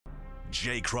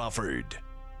Jay Crawford,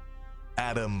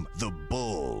 Adam the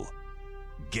Bull,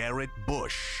 Garrett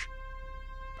Bush,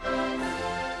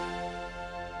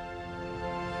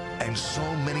 and so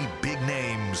many big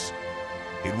names,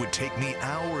 it would take me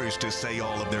hours to say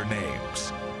all of their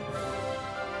names.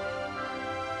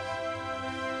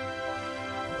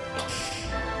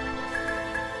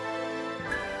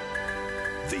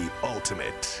 The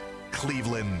ultimate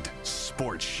Cleveland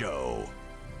sports show.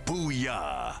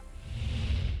 Booyah!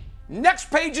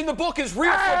 Next page in the book is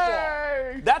real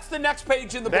football. That's the next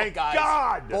page in the book, guys. Thank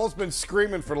God. Bull's been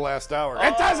screaming for the last hour.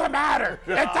 It doesn't matter.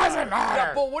 It doesn't matter.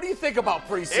 Yeah, Bull, what do you think about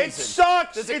preseason? It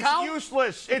sucks. Does it It's count?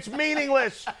 useless. It's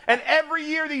meaningless. And every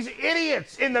year, these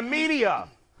idiots in the media.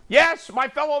 Yes, my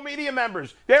fellow media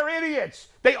members, they're idiots.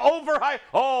 They overhype.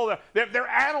 Oh, they're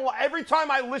every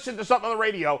time I listen to something on the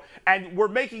radio and we're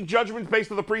making judgments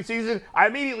based on the preseason, I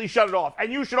immediately shut it off. And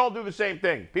you should all do the same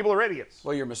thing. People are idiots.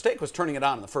 Well, your mistake was turning it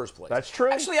on in the first place. That's true.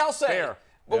 Actually, I'll say. Fair.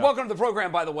 Well, Yeah. welcome to the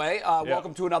program, by the way.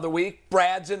 Welcome to another week.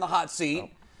 Brad's in the hot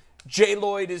seat. Jay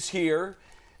Lloyd is here.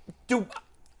 You've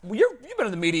been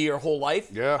in the media your whole life.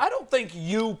 Yeah. I don't think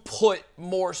you put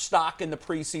more stock in the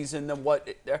preseason than what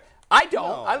I don't.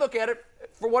 No. I look at it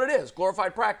for what it is,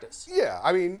 glorified practice. Yeah,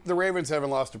 I mean, the Ravens haven't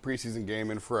lost a preseason game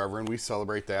in forever, and we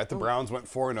celebrate that. The Browns went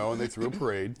 4-0, and they threw a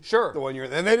parade. Sure. The one year,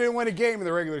 and they didn't win a game in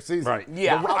the regular season. Right.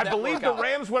 Yeah, how'd I that believe work the out?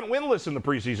 Rams went winless in the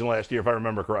preseason last year, if I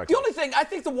remember correctly. The only thing, I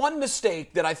think the one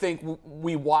mistake that I think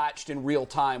we watched in real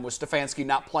time was Stefanski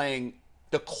not playing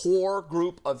the core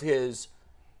group of his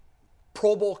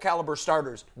Pro Bowl caliber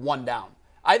starters one down.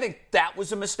 I think that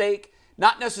was a mistake.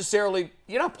 Not necessarily,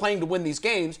 you're not playing to win these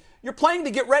games. You're playing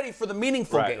to get ready for the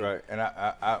meaningful Right, game. right. And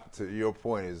I, to your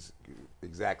point is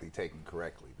exactly taken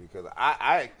correctly because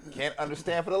I can't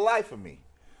understand for the life of me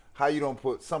how you don't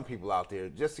put some people out there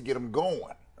just to get them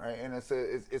going, right? And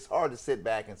it's hard to sit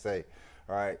back and say,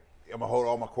 all right, I'm going to hold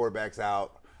all my quarterbacks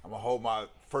out. I'm going to hold my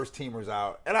first teamers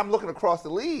out. And I'm looking across the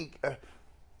league.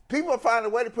 People are finding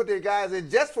a way to put their guys in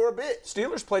just for a bit.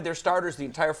 Steelers played their starters the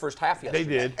entire first half yesterday. They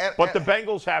did. And- But the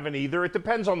Bengals haven't either. It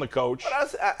depends on the coach.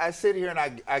 But I sit here and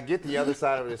I get the other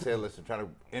side of it and say, listen, trying to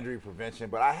injury prevention,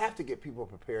 but I have to get people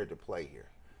prepared to play here.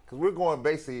 Because we're going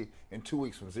basically in 2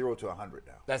 weeks from 0 to 100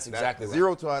 now. That's exactly right.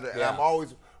 0 to 100, and Yeah. I'm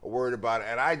always worried about it.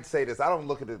 And I'd say this, I don't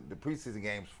look at the preseason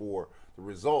games for the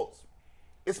results.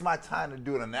 It's my time to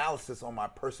do an analysis on my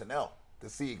personnel to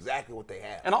see exactly what they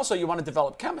have. And also, you want to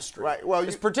develop chemistry. Right, well,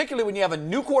 it's particularly when you have a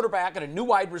new quarterback and a new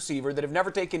wide receiver that have never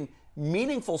taken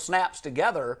meaningful snaps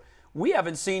together. We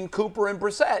haven't seen Cooper and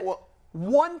Brissett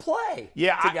one play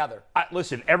together.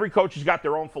 Listen, every coach has got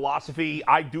their own philosophy.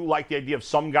 I do like the idea of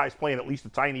some guys playing at least a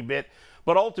tiny bit.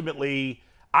 But ultimately,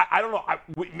 I don't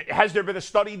know. Has there been a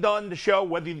study done to show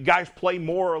whether the guys play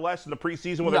more or less in the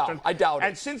preseason? No, I doubt it.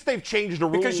 And since they've changed the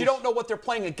rules. Because you don't know what they're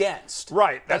playing against.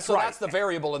 Right, that's right. So that's the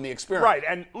variable in the experience. Right,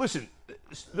 and listen,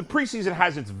 the preseason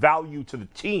has its value to the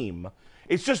team.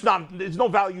 It's just not, there's no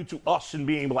value to us in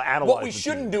being able to analyze What we the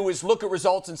shouldn't team. do is look at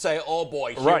results and say, oh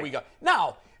boy, here Right. we go.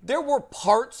 Now, there were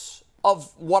parts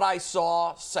of what I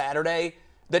saw Saturday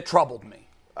that troubled me.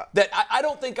 That I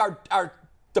don't think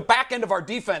the back end of our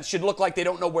defense should look like they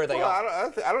don't know where they are.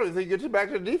 I don't even think you get back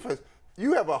to the defense.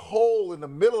 You have a hole in the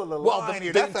middle of the line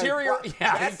here. The That's interior,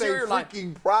 that's the interior a line.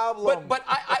 freaking problem. But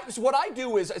so what I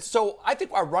do is, so I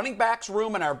think our running backs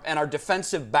room and our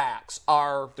defensive backs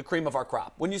are the cream of our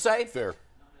crop. Wouldn't you say? Fair.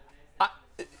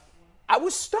 I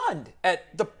was stunned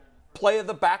at the play of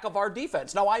the back of our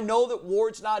defense. Now, I know that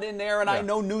Ward's not in there, and I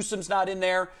know Newsom's not in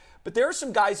there, but there are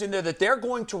some guys in there that they're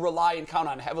going to rely and count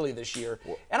on heavily this year.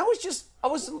 And it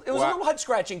was a little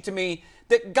head-scratching to me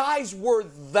that guys were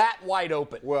that wide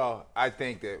open. Well, I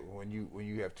think that when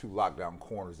you have two lockdown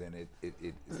corners in it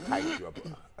tightens you up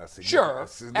a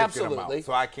significant absolutely. amount.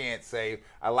 So I can't say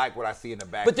I like what I see in the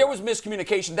back. But there was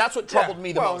miscommunication. That's what troubled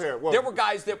me the most. There were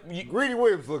guys that Greedy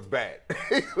Williams looks bad.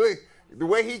 The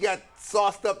way he got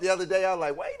sauced up the other day, I was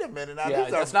like, wait a minute. Now,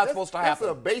 that's not supposed to happen.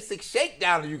 That's a basic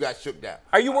shakedown that you got shook down.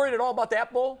 Are you worried at all about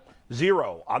that, Bull?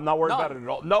 Zero. I'm not worried about it at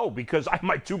all. No, because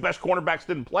my two best cornerbacks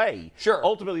didn't play. Sure.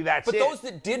 Ultimately, that's it. But those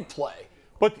that did play.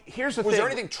 But here's the thing. Was there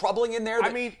anything troubling in there? I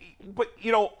mean, but,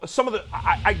 some of the –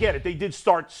 I get it. They did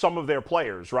start some of their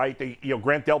players, right?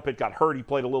 Grant Delpit got hurt. He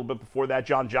played a little bit before that.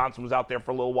 John Johnson was out there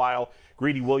for a little while.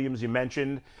 Greedy Williams, you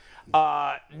mentioned.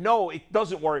 No, it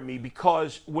doesn't worry me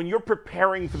because when you're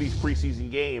preparing for these preseason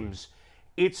games,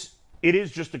 it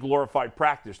is just a glorified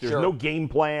practice. There's no game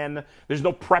plan. There's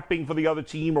no prepping for the other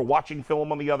team or watching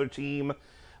film on the other team.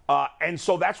 And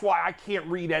so that's why I can't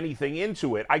read anything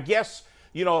into it. I guess,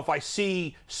 if I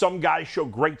see some guy show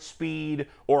great speed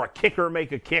or a kicker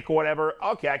make a kick or whatever,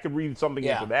 okay, I could read something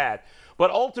into that.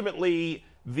 But ultimately,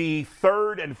 the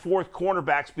third and fourth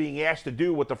cornerbacks being asked to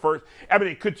do what the first. I mean,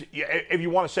 it could. If you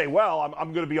want to say, well,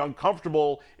 I'm going to be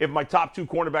uncomfortable if my top 2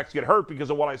 cornerbacks get hurt because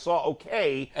of what I saw.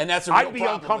 Okay, and that's a real I'd be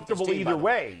problem uncomfortable with this team, either by the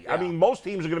way. Yeah. I mean, most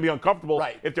teams are going to be uncomfortable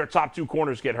if their top 2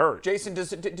 corners get hurt. Jason,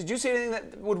 did you see anything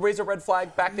that would raise a red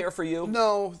flag back there for you?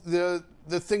 No,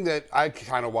 the thing that I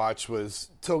kind of watched was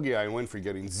Togiai and Winfrey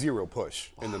getting 0 push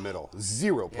in the middle.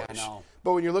 0 push. Yeah, I know.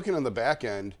 But when you're looking on the back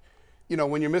end, you know,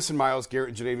 when you're missing Myles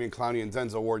Garrett, Jadeveon Clowney, and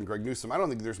Denzel Ward and Greg Newsome, I don't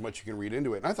think there's much you can read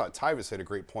into it. And I thought Tyvus had a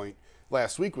great point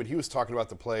last week when he was talking about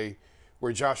the play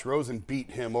where Josh Rosen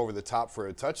beat him over the top for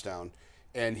a touchdown.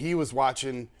 And he was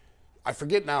watching, I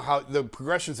forget now how the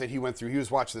progressions that he went through. He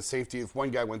was watching the safety. If one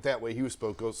guy went that way, he was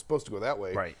supposed to go that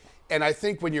way. Right. And I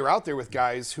think when you're out there with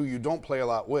guys who you don't play a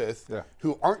lot with,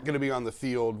 who aren't going to be on the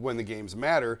field when the games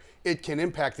matter, it can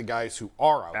impact the guys who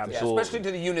are out there. Yeah, especially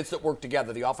to the units that work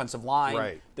together, the offensive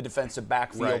line, the defensive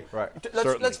backfield.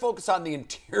 Let's focus on the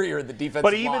interior of the defensive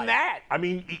line. But even that, I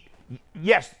mean,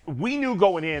 yes, we knew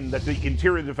going in that the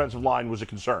interior defensive line was a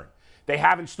concern. They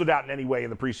haven't stood out in any way in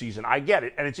the preseason. I get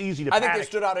it, and it's easy to panic. I think they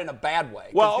stood out in a bad way.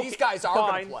 Well, these guys are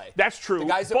going to play. That's true,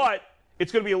 but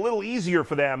it's going to be a little easier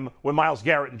for them when Myles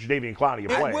Garrett and Jadeveon Clowney are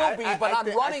playing. It will be, but on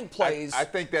running plays. I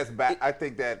think that's bad. I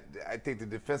think the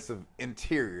defensive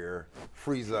interior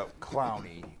frees up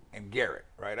Clowney and Garrett,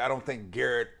 right? I don't think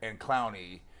Garrett and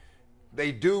Clowney,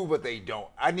 they do, but they don't.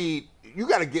 You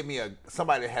got to get me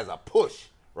somebody that has a push,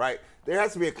 right? There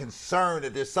has to be a concern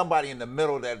that there's somebody in the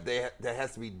middle that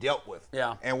has to be dealt with.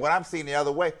 Yeah. And what I'm seeing the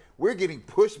other way, we're getting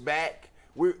pushed back.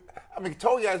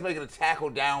 Togiai's making a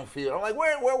tackle downfield. I'm like,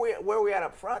 where are we at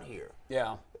up front here?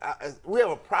 Yeah. We have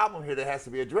a problem here that has to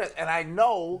be addressed. And I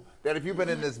know that if you've been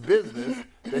in this business,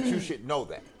 that you should know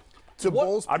that.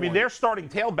 I mean, their starting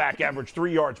tailback averaged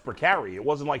 3 yards per carry. It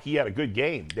wasn't like he had a good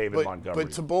game, David Montgomery.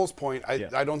 But to Bull's point,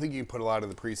 I don't think you can put a lot in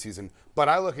the preseason. But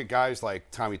I look at guys like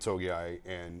Tommy Togiai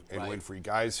and Winfrey,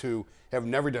 guys who have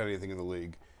never done anything in the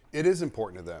league. It is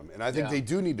important to them, and I think they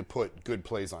do need to put good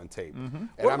plays on tape. And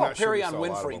what about Perrion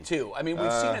Winfrey, too? I mean,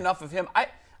 we've seen enough of him.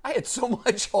 I had so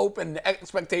much hope and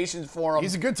expectations for him.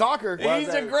 He's a good talker.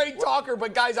 He's a great talker,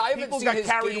 but guys, I haven't seen his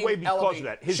carried game away because of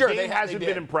that. His game hasn't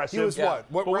been impressive. He was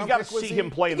what? But we got to see him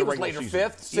play in the regular season. Later,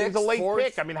 5th, 6th, he was a late 4th.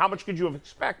 pick. I mean, how much could you have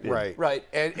expected? Right.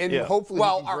 And hopefully he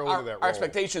can grow into that role. Our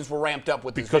expectations were ramped up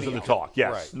with because of the talk.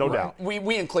 Yes, no doubt.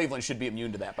 We in Cleveland should be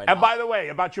immune to that by now. And by the way,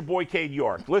 about your boy Cade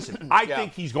York, listen, I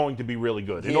think he's going to be really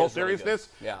good. In all seriousness,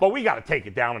 but we got to take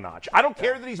it down a notch. I don't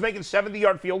care that he's making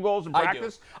 70-yard field goals in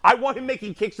practice. I want him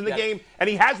making kicks in the game, and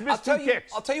he has missed 2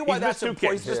 kicks. I'll tell you why that's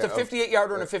important. He's missed a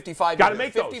 58-yarder and a 55-yarder. Got to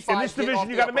make those. In this division,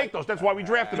 you got to make those. That's why we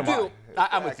drafted him.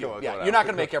 I'm with you. Yeah, you're not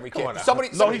going to make every kick.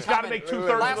 No, he's got to make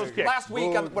 2/3 of those kicks. Last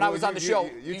week when I was on the show,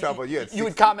 you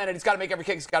had commented he's got to make every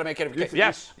kick. He's got to make every kick.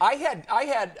 Yes.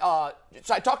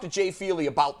 So I talked to Jay Feely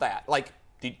about that. Like,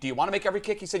 do you want to make every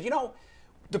kick? He said,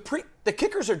 the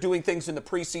kickers are doing things in the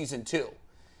preseason too.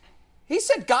 He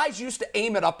said guys used to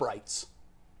aim at uprights.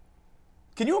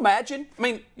 Can you imagine? I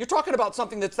mean, you're talking about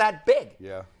something that's that big.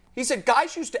 Yeah. He said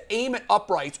guys used to aim at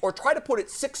uprights or try to put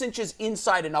it 6 inches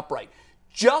inside an upright.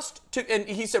 And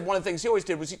he said one of the things he always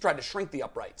did was he tried to shrink the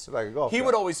uprights. Like a golf He shot.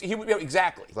 would always,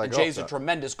 exactly. Like and Jay's a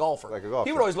tremendous golfer. Like a golf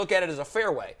he would shot. always look at it as a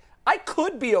fairway. I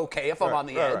could be okay if I'm on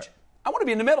the edge. Right. I want to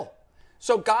be in the middle.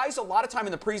 So guys, a lot of time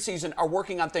in the preseason are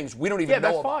working on things we don't even know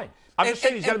about. Yeah, that's fine. I'm just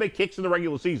saying he's got to make kicks in the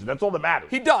regular season. That's all that matters.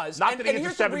 He does. Not that he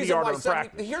gets a 70-yarder in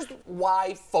practice. Here's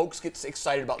why folks get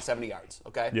excited about 70 yards,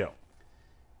 okay? Yeah.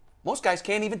 Most guys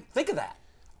can't even think of that.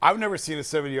 I've never seen a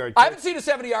 70-yard kick. I haven't seen a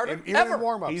 70-yarder even ever. in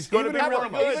warm-ups. He's going to be really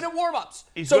good. Even in warm-ups.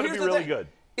 He's going to be really good.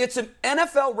 It's an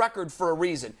NFL record for a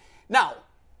reason. Now,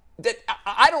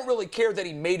 I don't really care that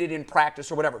he made it in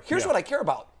practice or whatever. Here's what I care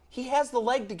about. He has the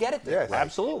leg to get it there. Yes.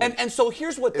 Absolutely. And so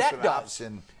here's what It's that an does.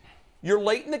 option. You're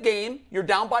late in the game. You're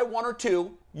down by 1 or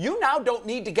 2. You now don't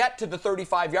need to get to the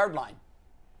 35-yard line.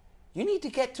 You need to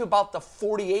get to about the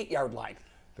 48-yard line.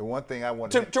 The one thing I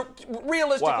want To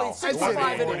realistically,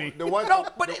 65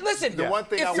 but listen,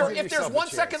 if there's 1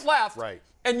 second left,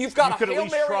 and you've got a Hail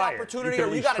Mary opportunity,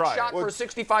 or you got a shot for a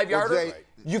 65-yarder,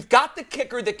 you've got the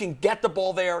kicker that can get the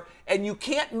ball there, and you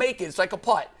can't make it. It's like a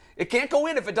putt. It can't go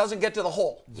in if it doesn't get to the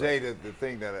hole. Jay, the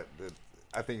thing that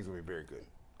I think is going to be very good.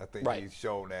 I think he's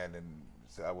shown that, and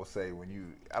so I will say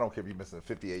I don't care if you're missing a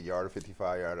 58-yarder,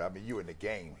 55-yarder. I mean, you're in the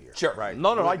game here. Sure. Right?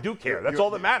 No, I do care. That's all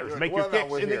that matters. Make your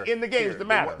kicks in the games that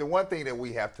matter. The one thing that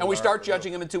we have to and we start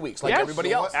judging him in 2 weeks, like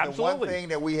everybody else. Absolutely. The one thing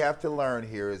that we have to learn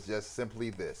here is just simply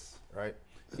this, right?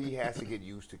 He has to get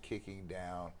used to kicking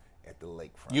down at the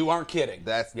lakefront. You aren't kidding.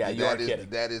 You aren't kidding.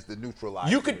 That is the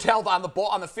neutralizer. You could tell on the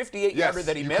 58-yarder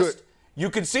that he missed. you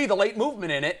can see the late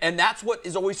movement in it, and that's what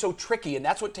is always so tricky, and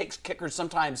that's what takes kickers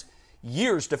sometimes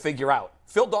years to figure out.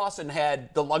 Phil Dawson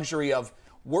had the luxury of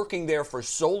working there for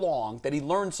so long that he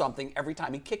learned something every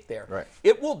time he kicked there. Right.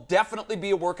 It will definitely be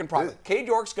a work in progress. Cade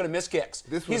York's going to miss kicks.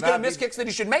 He's going to miss kicks that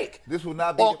he should make. This will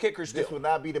not be all kickers do. This will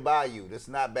not be the Bayou. This is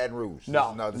not Baton Rouge.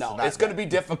 No, this it's going to be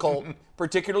difficult,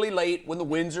 particularly late when the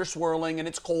winds are swirling and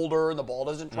it's colder and the ball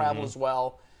doesn't travel as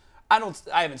well. I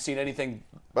haven't seen anything.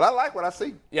 But I like what I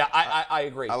see. Yeah, I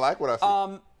agree. I like what I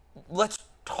see. Let's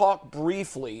talk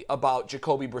briefly about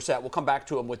Jacoby Brissett. We'll come back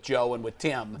to him with Joe and with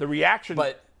Tim. The reaction,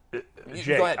 but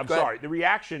Jay, go ahead, I'm go ahead. sorry. The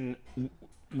reaction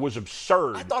was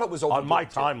absurd. I thought it was on my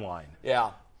overblown, too. timeline.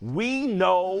 Yeah. We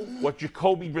know what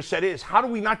Jacoby Brissett is. How do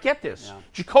we not get this? Yeah.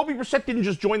 Jacoby Brissett didn't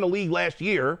just join the league last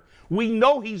year. We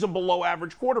know he's a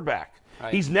below-average quarterback.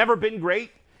 Right. He's never been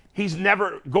great. He's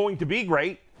never going to be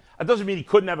great. That doesn't mean he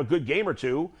couldn't have a good game or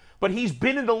two, but he's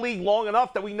been in the league long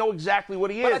enough that we know exactly what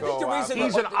he is. I think the reason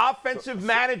he's an offensive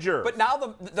manager. But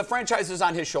now the franchise is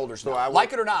on his shoulders. So now.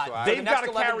 Like it or not, they've got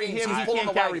to carry him. He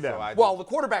can't carry them. Well, the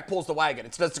quarterback pulls the wagon.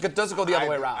 It doesn't go the other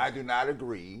way around. I do not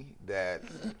agree that.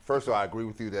 First of all, I agree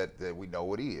with you that we know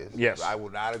what he is. Yes. I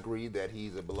will not agree that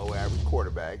he's a below-average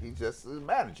quarterback. He's just a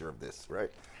manager of this,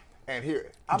 right? And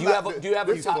here, do you have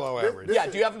him is below average. Yeah,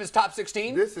 do you have him as top 16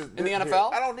 in the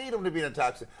NFL? I don't need him to be in the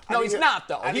top 16. No, he's not,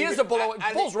 though. He is a below.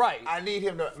 Bull's right. I need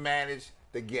him to manage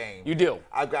the game. You do.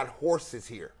 I've got horses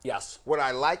here. Yes. What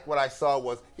I saw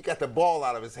was he got the ball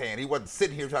out of his hand. He wasn't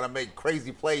sitting here trying to make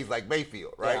crazy plays like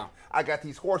Mayfield, right? Yeah. I got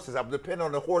these horses. I'm depending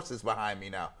on the horses behind me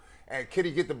now. And can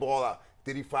he get the ball out?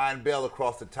 Did he find Bell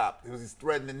across the top? Was he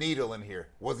threading the needle in here?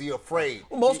 Was he afraid?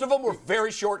 Well, most of them were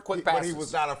very short, quick passes. But he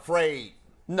was not afraid.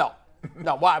 No.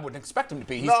 No, well, I wouldn't expect him to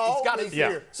be. He's got his.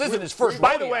 This isn't his first.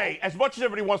 By the way, as much as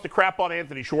everybody wants to crap on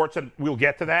Anthony Schwartz, and we'll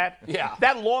get to that. Yeah.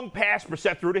 That long pass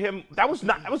Brissett threw to him, that was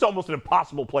almost an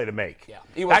impossible play to make.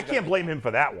 Yeah. I can't blame him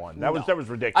for that one. That was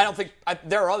ridiculous. I don't think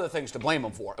there are other things to blame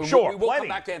him for. Sure, we'll come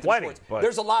back to Anthony Schwartz.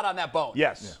 There's a lot on that bone.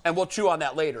 Yes. And we'll chew on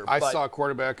that later. I saw a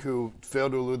quarterback who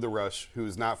failed to elude the rush,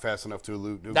 who's not fast enough to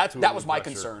elude. That was my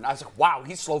concern. I was like, wow,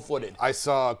 he's slow-footed. I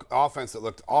saw an offense that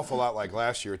looked awful lot like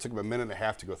last year. It took him a minute and a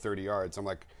half to go 30 yards. I'm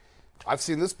like, I've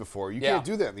seen this before. You can't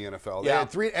do that in the NFL. They had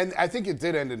three, and I think it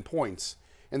did end in points.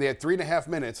 And they had 3.5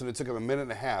 minutes, and it took them a minute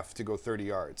and a half to go 30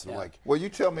 yards. And I'm like, well, you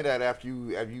tell me that after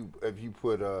you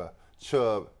put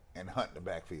Chubb and Hunt in the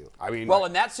backfield. I mean, well,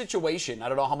 in that situation, I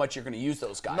don't know how much you're going to use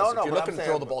those guys. If you're looking to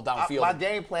throw the ball downfield. My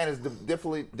game plan is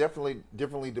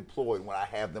differently deployed when I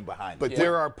have them behind me. But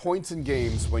there are points in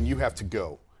games when you have to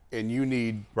go, and you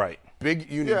need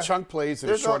chunk plays in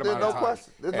a short amount of time.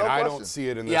 And I don't see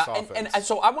it in this offense. And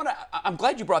so I'm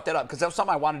glad you brought that up because that was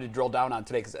something I wanted to drill down on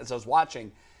today because as I was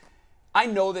watching, I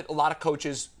know that a lot of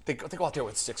coaches, they go out there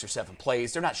with 6 or 7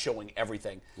 plays. They're not showing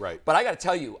everything. Right. But I got to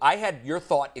tell you, I had your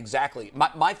thought exactly.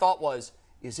 My thought was,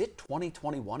 is it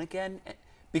 2021 again?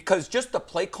 Because just the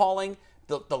play calling,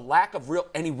 the lack of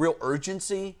any real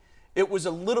urgency, it was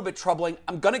a little bit troubling.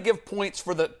 I'm going to give points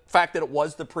for the fact that it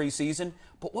was the preseason,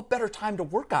 but what better time to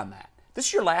work on that? This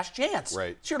is your last chance.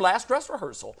 Right. It's your last dress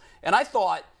rehearsal. And I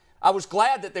was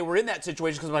glad that they were in that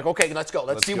situation because I'm like, okay, let's go.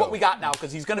 Let's see what we got now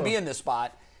because he's going to be in this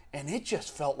spot. And it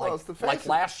just felt like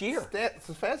last year.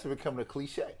 Stefanski becoming a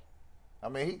cliche. I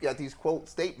mean, he got these quote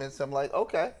statements. I'm like,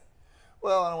 okay,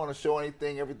 well, I don't want to show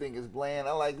anything. Everything is bland.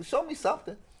 I'm like, show me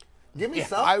something. Give me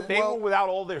something. They were without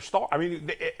all their stars. I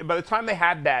mean, by the time they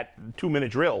had that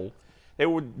 2-minute drill, they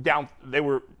were down. They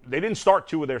didn't start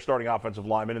 2 of their starting offensive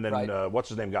linemen, and then what's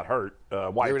his name got hurt.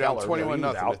 Wyatt they were down Teller,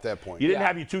 21-0 at that point. You didn't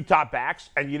have your 2 top backs,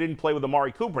 and you didn't play with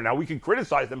Amari Cooper. Now we can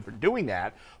criticize them for doing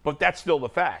that, but that's still the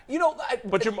fact.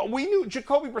 We knew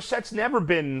Jacoby Brissett's never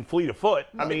been fleet of foot.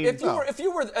 I mean, if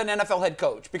you were an NFL head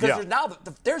coach, because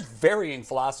there's varying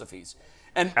philosophies.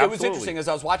 And it was interesting as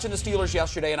I was watching the Steelers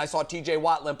yesterday and I saw T.J.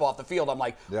 Watt limp off the field. I'm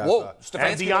like, whoa,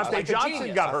 Stefanski looks like a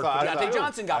genius. Got hurt. Deontay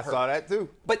Johnson got hurt. I saw that too.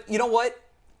 But you know what?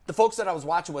 The folks that I was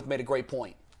watching with made a great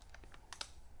point.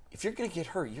 If you're going to get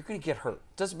hurt, you're going to get hurt.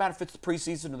 Doesn't matter if it's the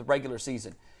preseason or the regular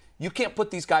season. You can't put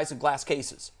these guys in glass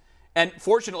cases. And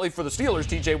fortunately for the Steelers,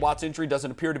 T.J. Watt's injury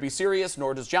doesn't appear to be serious,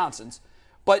 nor does Johnson's.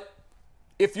 But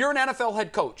if you're an NFL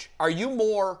head coach, are you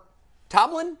more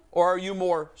Tomlin or are you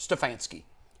more Stefanski?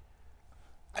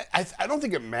 I don't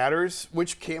think it matters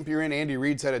which camp you're in. Andy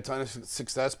Reid's had a ton of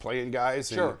success playing guys.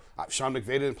 Sure. And Sean McVay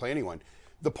didn't play anyone.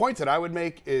 The point that I would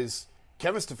make is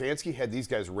Kevin Stefanski had these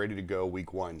guys ready to go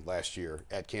week 1 last year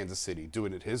at Kansas City,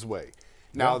 doing it his way.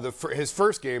 Now, his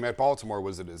first game at Baltimore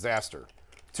was a disaster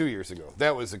 2 years ago.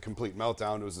 That was a complete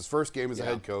meltdown. It was his first game as a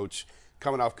head coach.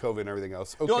 coming off COVID and everything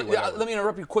else. Okay, Let me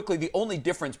interrupt you quickly. The only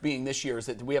difference being this year is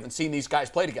that we haven't seen these guys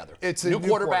play together. It's a new new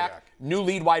quarterback, new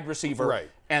lead wide receiver,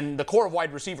 Right. and the core of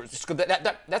wide receivers. That's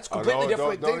completely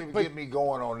different. Don't even get me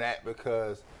going on that,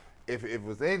 because if it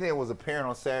was anything that was apparent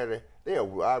on Saturday, they are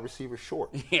wide receivers short.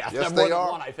 Yeah, yes, more they than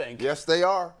are. one, I think. Yes, they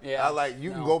are. Yeah,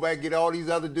 You can go back and get all these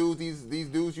other dudes, these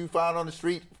dudes you found on the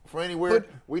street from anywhere. But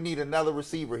we need another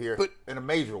receiver here in a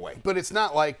major way. But it's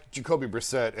not like Jacoby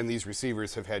Brissett and these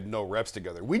receivers have had no reps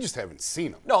together. We just haven't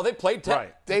seen them. No, they played.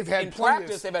 They've had in plenty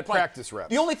practice. of They've had practice reps.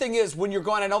 The only thing is, when you're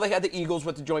going, I know they had the Eagles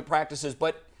with the joint practices,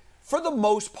 but for the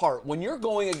most part, when you're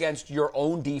going against your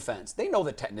own defense, they know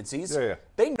the tendencies. Yeah.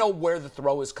 They know where the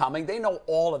throw is coming. They know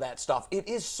all of that stuff. It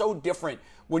is so different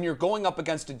when you're going up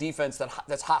against a defense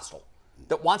that's hostile,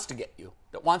 that wants to get you,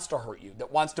 that wants to hurt you,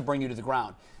 that wants to bring you to the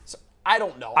ground. So, I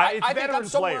don't know. I think I'm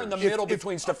somewhere in the middle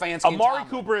between Stefanski and Amari Tomlin.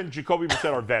 Cooper and Jacoby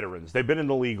Brissett are veterans. They've been in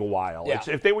the league a while. Yeah.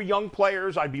 If they were young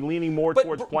players, I'd be leaning more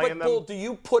towards playing them. Bull, do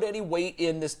you put any weight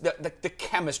in this the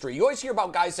chemistry? You always hear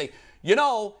about guys say,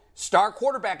 star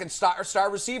quarterback and star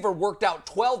receiver worked out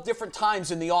 12 different times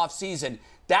in the offseason.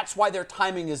 That's why their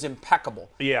timing is impeccable.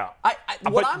 Yeah.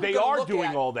 But they are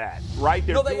doing all that, right?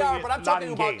 No, they are, but I'm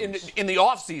talking about in the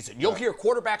offseason. You'll hear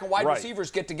quarterback and wide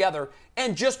receivers get together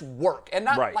and just work. And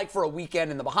not like for a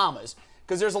weekend in the Bahamas,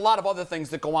 because there's a lot of other things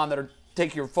that go on that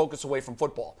take your focus away from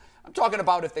football. I'm talking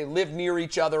about if they live near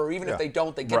each other, or even if they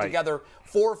don't, they get together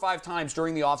 4 or 5 times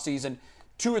during the offseason,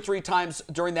 2 or 3 times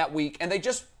during that week, and they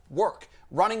just work,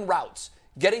 running routes,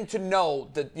 getting to know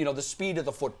the speed of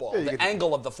the football, the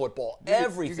angle of the football,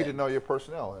 everything. You get to know your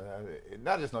personnel.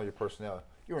 Not just know your personnel,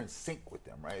 you're in sync with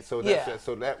them, right? So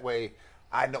so that way,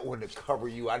 I know when to cover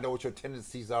you. I know what your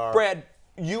tendencies are. Brad,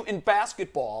 you in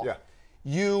basketball,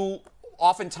 you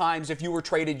oftentimes, if you were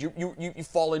traded, you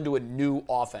fall into a new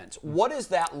offense. What is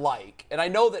that like? And I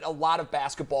know that a lot of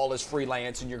basketball is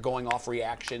freelance and you're going off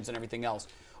reactions and everything else.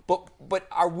 But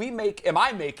am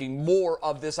I making more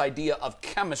of this idea of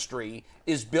chemistry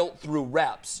is built through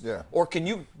reps? Yeah. Or can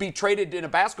you be traded in a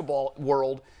basketball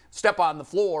world, step on the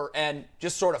floor, and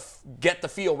just sort of get the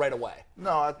feel right away?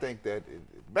 No, I think that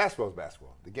basketball is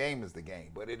basketball. The game is the game,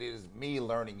 but it is me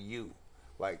learning you.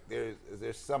 Like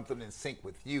there's something in sync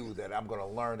with you that I'm going to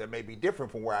learn that may be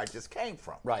different from where I just came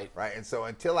from. Right. And so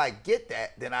until I get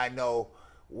that, then I know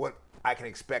what I can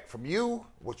expect from you,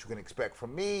 what you can expect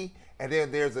from me, and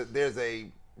then there's a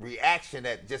reaction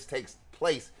that just takes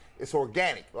place. It's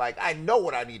organic. Like, I know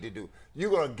what I need to do. You're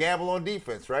going to gamble on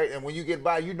defense, right? And when you get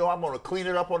by, I'm going to clean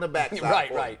it up on the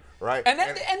backside. Right. And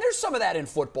there's some of that in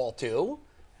football too.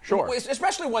 Sure.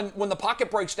 Especially when the pocket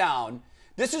breaks down.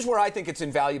 This is where I think it's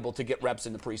invaluable to get reps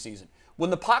in the preseason. When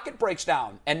the pocket breaks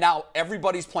down and now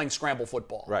everybody's playing scramble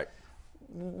football. Right.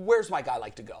 Where's my guy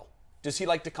like to go? Does he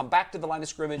like to come back to the line of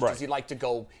scrimmage? Right. Does he like to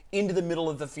go into the middle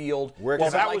of the field?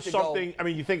 That was something. I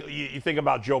mean, you think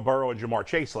about Joe Burrow and Jamar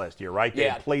Chase last year, right? They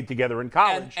had played together in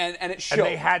college, and it showed. And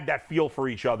they had that feel for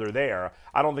each other there.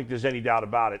 I don't think there's any doubt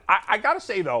about it. I got to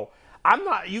say though, I'm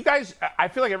not. You guys, I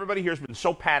feel like everybody here has been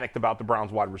so panicked about the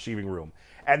Browns wide receiving room.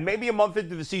 And maybe a month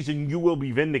into the season, you will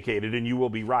be vindicated and you will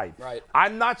be right. Right.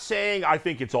 I'm not saying I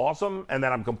think it's awesome and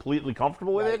that I'm completely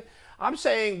comfortable with it. I'm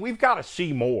saying we've got to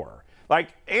see more.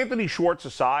 Like, Anthony Schwartz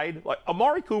aside, like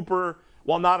Amari Cooper,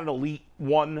 while not an elite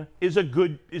one, is a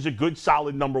good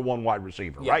solid number 1 wide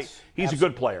receiver, right? He's absolutely a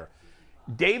good player.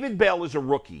 David Bell is a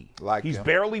rookie. He's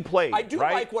barely played. I do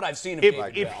like what I've seen of David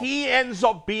Bell. If he ends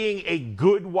up being a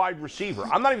good wide receiver,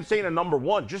 I'm not even saying a number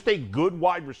 1, just a good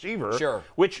wide receiver. Sure.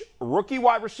 Which rookie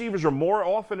wide receivers are more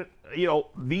often,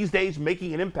 these days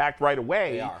making an impact right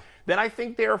away. They are. Then I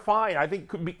think they're fine. I think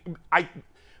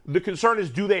the concern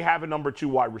is, do they have a number 2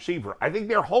 wide receiver? I think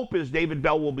their hope is David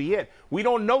Bell will be it. We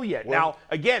don't know yet. Now,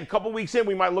 again, a couple weeks in,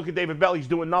 we might look at David Bell. He's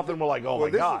doing nothing. We're like,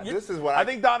 my God. This is what I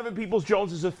think Donovan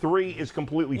Peoples-Jones is a 3 is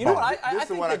completely fine. You know what? I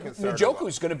think that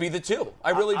Njoku's going to be the 2.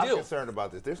 I really do. I'm concerned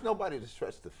about this. There's nobody to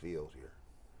stretch the field here,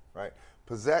 right?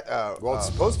 It's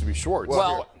supposed to be Schwartz.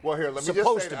 Well, here, let me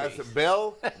just say that.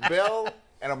 Bell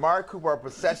and Amari Cooper are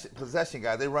possession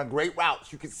guys. They run great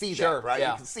routes. You can see that, right?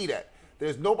 Yeah. You can see that.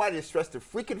 There's nobody to stretch the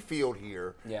freaking field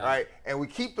here, right? And we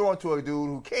keep throwing to a dude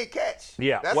who can't catch.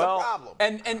 Yeah, that's a problem.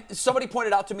 And somebody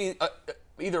pointed out to me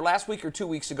either last week or 2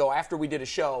 weeks ago after we did a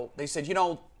show, they said,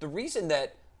 the reason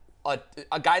that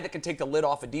a guy that can take the lid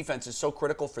off a defense is so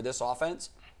critical for this offense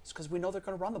is because we know they're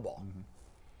going to run the ball.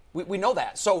 Mm-hmm. We know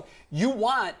that. So you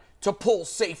want to pull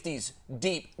safeties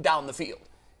deep down the field.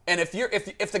 And if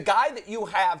the guy that you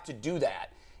have to do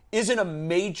that isn't a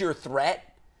major threat,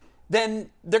 then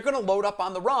they're going to load up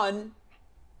on the run,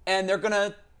 and they're going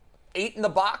to 8 in the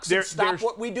box and stop there's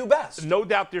what we do best. No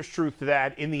doubt there's truth to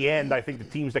that. In the end, I think the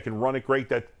teams that can run it great,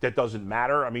 that doesn't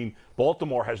matter. I mean,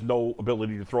 Baltimore has no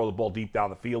ability to throw the ball deep down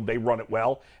the field. They run it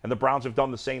well, and the Browns have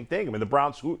done the same thing. I mean, the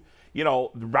Browns didn't really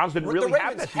have that deep The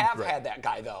Ravens have threat. had that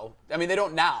guy, though. I mean, they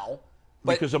don't now.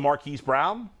 But, Because of Marquise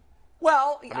Brown?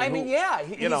 well, he's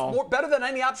better than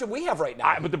any option we have right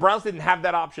now. But the Browns didn't have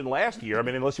that option last year. I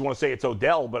mean, unless you want to say it's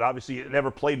Odell, but obviously it never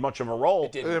played much of a role.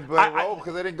 It They didn't. didn't play a role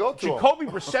because they didn't go to him. Jacoby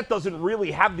Brissett doesn't really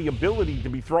have the ability to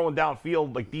be throwing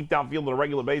downfield, like deep downfield on a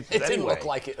regular basis. It didn't anyway. look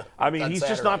like it. I mean, on he's just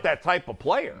Saturday. not that type of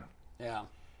player. Yeah.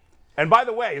 And by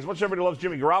the way, as much as everybody loves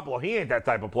Jimmy Garoppolo, he ain't that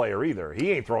type of player either.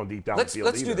 He ain't throwing deep down the field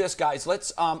Let's either. do this, guys. We're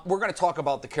going to talk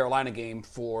about the Carolina game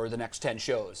for the next 10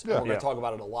 shows. We're going to talk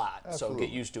about it a lot, so get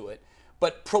used to it.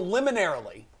 But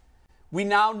preliminarily, we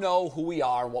now know who we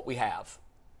are and what we have.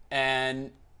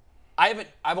 And I've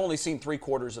only seen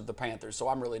 3/4 of the Panthers, so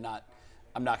I'm not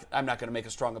going to make a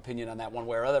strong opinion on that one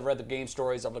way or other. I've read the game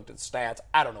stories, I've looked at the stats.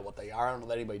 I don't know what they are. I don't know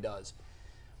that anybody does.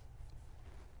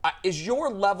 Is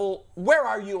your level, where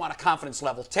are you on a confidence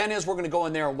level? 10 is we're going to go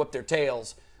in there and whip their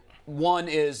tails. 1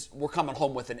 is we're coming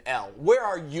home with an L. Where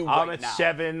are you right now? I'm at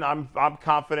 7. I'm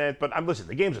confident, but listen.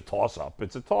 The game's a toss-up.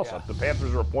 It's a toss-up. Yeah. The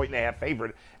Panthers are a 1.5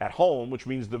 favorite at home, which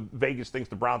means the Vegas thinks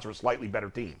the Browns are a slightly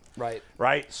better team. Right.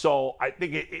 Right. So I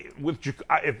think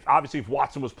if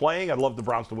Watson was playing, I'd love the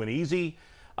Browns to win easy.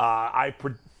 On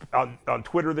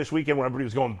Twitter this weekend, when everybody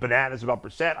was going bananas about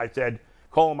Brissett, I said,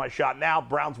 calling my shot now.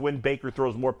 Browns win. Baker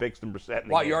throws more picks than Brissett in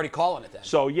the Wow, game. you're already calling it then.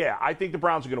 So, yeah, I think the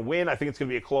Browns are going to win. I think it's going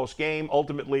to be a close game.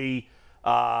 Ultimately,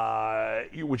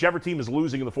 whichever team is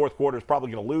losing in the fourth quarter is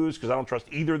probably going to lose because I don't trust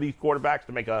either of these quarterbacks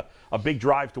to make a big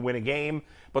drive to win a game.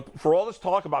 But for all this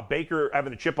talk about Baker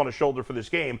having a chip on his shoulder for this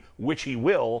game, which he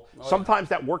will, sometimes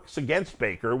that works against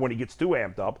Baker when he gets too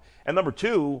amped up. And number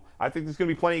 2, I think there's going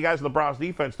to be plenty of guys in the Browns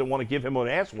defense that want to give him an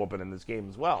ass whooping in this game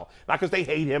as well. Not because they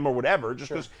hate him or whatever, just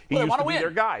because he used to be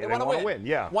their guy. They want to win.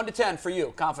 Yeah. 1 to 10 for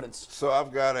you, confidence. So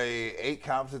I've got a 8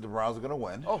 confidence the Browns are going to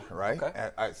win. Oh, right. okay.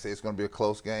 I'd say it's going to be a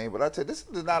close game, but I tell you, this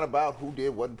is not about who did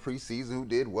what in preseason, who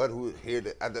did what, who here.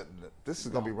 This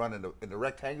is going to be run in the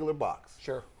rectangular box.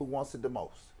 Sure. Who wants it the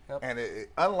most? Yep. And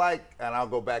unlike, and I'll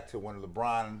go back to when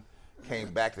LeBron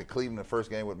came back to Cleveland the first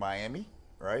game with Miami,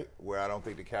 right, where I don't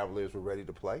think the Cavaliers were ready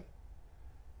to play.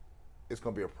 It's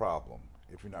going to be a problem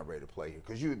if you're not ready to play here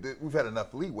because we've had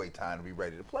enough leeway time to be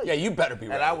ready to play. Yeah, you better be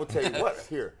ready. And I will tell you what,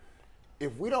 here,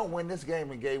 if we don't win this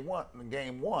game in game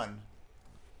one,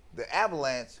 the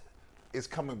Avalanche is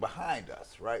coming behind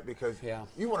us, right? Because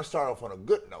you want to start off on a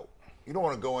good note. You don't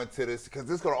want to go into this because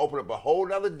this is going to open up a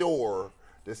whole other door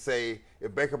to say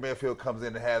if Baker Mayfield comes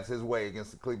in and has his way against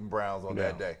the Cleveland Browns on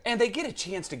that day. And they get a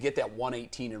chance to get that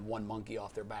 118 and 1 monkey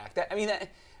off their back.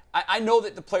 I know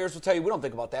that the players will tell you, we don't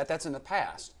think about that. That's in the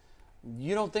past.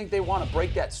 You don't think they want to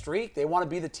break that streak? They want to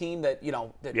be the team that,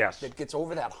 that gets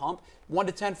over that hump? 1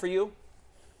 to 10 for you?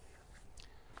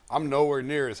 I'm nowhere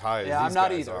near as high as these I'm not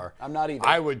guys either. are. I'm not either.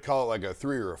 I would call it like a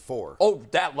 3 or a 4. Oh,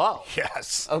 that low?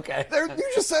 Yes. Okay. You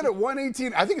just said it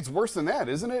 118. I think it's worse than that,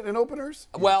 isn't it, in openers?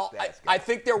 Well, I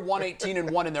think they're 118 and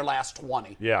 1 in their last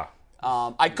 20. Yeah.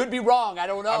 I could be wrong. I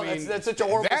don't know. I mean, that's such a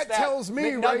horrible that stat. tells me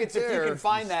McNuggets, right if you there. can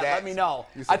find that, let me know.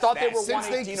 You said I thought they were Since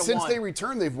 118 and 1. Since they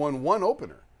returned, they've won 1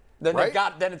 opener. Then right?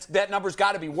 that number's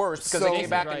got to be worse because they came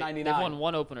back in Right. 99. They've won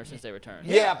 1 opener since they returned.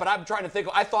 Yeah, but I'm trying to think.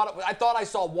 I thought I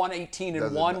saw 118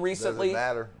 and 1 recently. Doesn't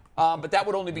matter. But that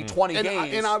would only be 20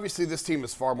 games. And obviously, this team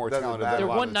is far more Doesn't talented matter. than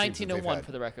They're a lot of the teams 119 that and they've 1 had.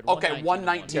 for the record. Okay,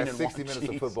 119 Yeah, and 60 1. minutes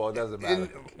Jeez. of football, it doesn't matter.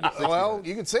 Well,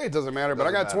 you could say it doesn't matter, but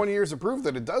I got 20 years of proof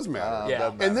that it does matter. Yeah.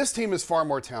 Doesn't matter. And this team is far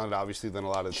more talented, obviously, than a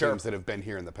lot of the Sure. teams that have been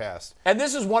here in the past. And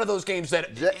this is one of those games that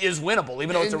is winnable, even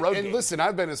though it's a road and game. listen,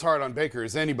 I've been as hard on Baker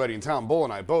as anybody, and Tom Bull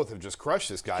and I both have just crushed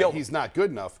this guy. Killed him. He's not good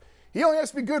enough. He only has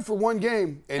to be good for 1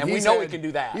 game. And we he's know he can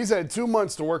do that. He's had 2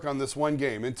 months to work on this 1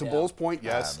 game. And to Bull's point,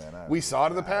 yes, we saw it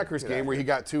in the Packers game where he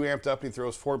got too amped up and he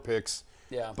throws 4 picks.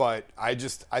 Yeah. But I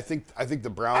think the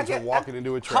Browns are walking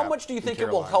into a trap. How much do you in think it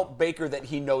will Carolina. help Baker that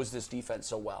he knows this defense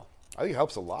so well? I think it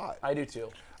helps a lot. I do too.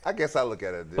 I guess I look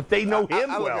at it. But they know him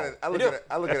I look well. At it,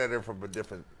 I look at it from a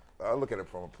different. I look at it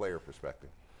from a player perspective.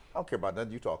 I don't care about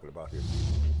nothing you're talking about here.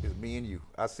 It's me and you.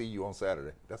 I see you on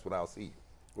Saturday. That's what I'll see.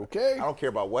 Okay. I don't care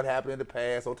about what happened in the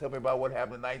past. Don't tell me about what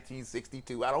happened in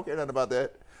 1962. I don't care nothing about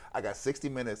that. I got 60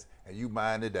 minutes, and you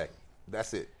mine today.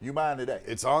 That's it. You mine today.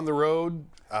 It's on the road.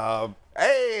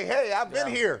 Hey, I've been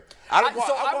here. I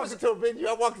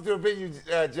walked into a venue,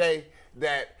 Jay,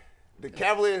 that the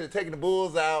Cavaliers are taking the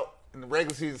Bulls out in the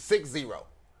regular season 6-0.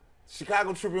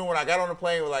 Chicago Tribune, when I got on the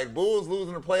plane, was like, Bulls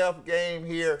losing the playoff game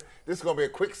here. This is going to be a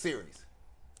quick series.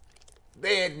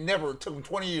 They had never, it took them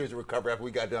 20 years to recover after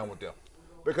we got done with them.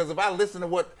 Because if I listen to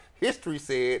what history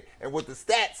said and what the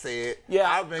stats said,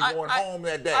 I've been going home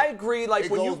that day. I agree. Like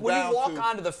when you walk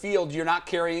onto the field, you're not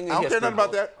carrying the history. I don't care nothing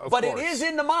about that. But it is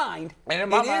in the mind. And in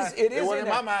my mind. It wasn't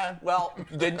in my mind. Well,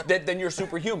 then you're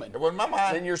superhuman. It wasn't my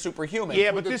mind. Then you're superhuman.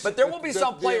 Yeah, but there will be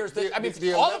some players that, I mean,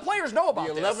 all the players know about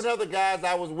this. The 11 other guys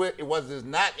I was with, it was just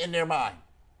not in their mind.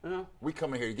 We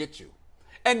coming here to get you.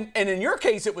 And in your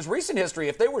case, it was recent history.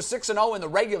 If they were 6-0 in the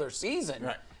regular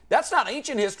season, that's not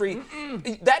ancient history.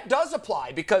 That does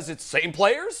apply because it's same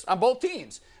players on both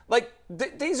teams. Like,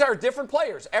 these are different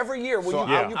players. Every year when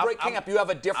you break camp, you have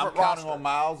a different roster. I'm counting on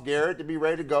Myles Garrett to be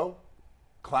ready to go,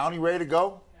 Clowney ready to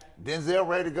go, Denzel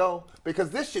ready to go,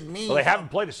 because this should mean. Well, they haven't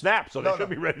played a snap, so they should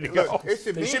be ready to go. It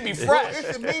should be fresh.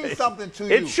 It should mean something to you.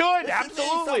 It should,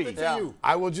 absolutely. Mean to you.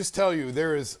 I will just tell you,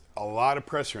 there is a lot of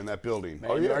pressure in that building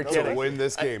to win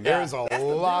this game. There is a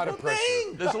lot of pressure.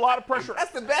 There's a lot of pressure.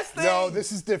 That's the best thing. No,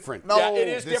 this is different. No, it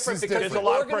is different because there's a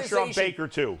lot of pressure on Baker,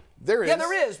 too. There is. Yeah,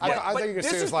 there is. I think you're going to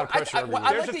say there's a lot of pressure every year.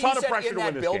 There's a ton of pressure to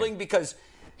win this building game. because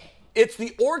it's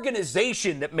the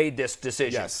organization that made this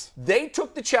decision. Yes. They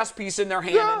took the chess piece in their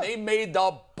hand and they made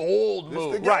the bold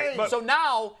move. Right. But, so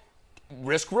now,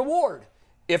 risk reward.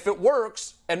 If it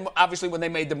works, and obviously when they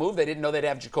made the move, they didn't know they'd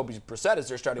have Jacoby Brissett as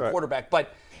their starting quarterback,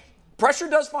 but pressure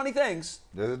does funny things.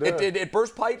 It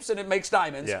bursts pipes and it makes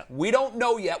diamonds. Yeah. We don't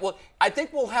know yet. Well, I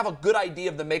think we'll have a good idea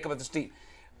of the makeup of this team.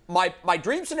 My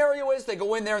dream scenario is they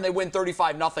go in there and they win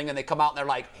 35-0 and they come out and they're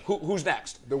like, who's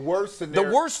next? The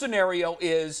worst scenario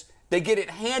is they get it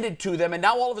handed to them, and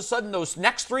now all of a sudden those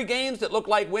next 3 games that look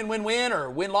like win-win-win or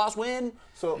win-loss-win,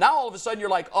 so now all of a sudden you're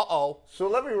like, uh-oh. So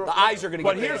let me. The eyes are going to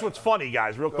get. But here's what's funny,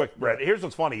 guys, real quick, Brett. Here's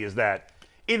what's funny is that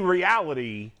in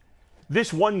reality,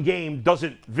 this one game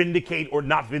doesn't vindicate or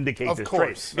not vindicate this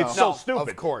trade. It's so stupid.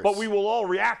 Of course. But we will all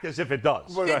react as if it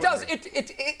does. It does.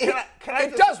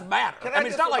 It does matter. I mean,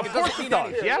 it's not like it doesn't mean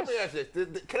anything. Yes. Let me ask you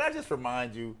this. Can I just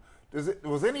remind you,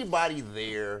 was anybody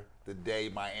there the day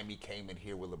Miami came in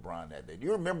here with LeBron that day? Do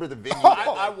you remember the venue?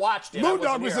 I watched it.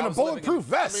 Moondog was in a bulletproof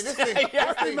vest. I mean, this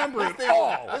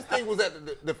thing was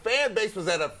at the fan base was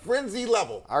at a frenzy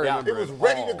level. I remember it was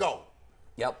ready to go.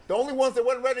 Yep. The only ones that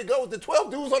wasn't ready to go was the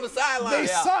 12 dudes on the sideline. They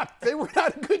sucked. They were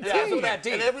not a good team. it was a bad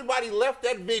team. And everybody left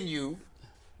that venue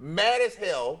mad as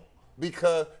hell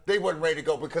because they wasn't ready to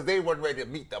go, because they wasn't ready to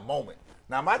meet the moment.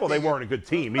 Now, they weren't a good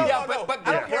team either. But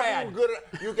I don't care Brad, if you were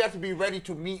good. You got to be ready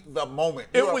to meet the moment.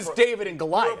 It was David and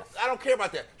Goliath. I don't care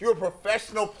about that. You're a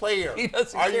professional player. He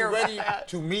doesn't Are care you ready about that.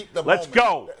 to meet the Let's moment?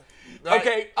 go. Right?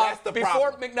 Okay, That's the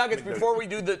before problem. McNuggets, before we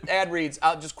do the ad reads,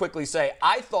 I'll just quickly say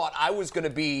I thought I was going to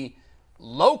be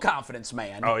low confidence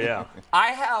man. Oh, yeah. I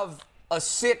have a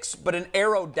 6, but an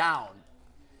arrow down.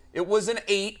 It was an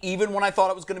 8, even when I thought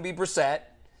it was going to be Brissett.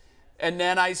 And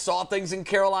then I saw things in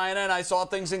Carolina, and I saw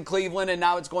things in Cleveland, and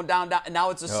now it's going down, and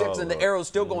now it's a 6, and the arrow's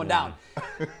still going down.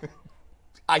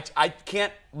 I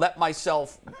can't let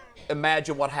myself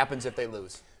imagine what happens if they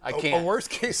lose. I can't. A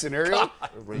worst case scenario,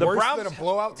 worse than a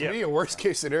blowout to me, a worst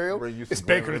case scenario is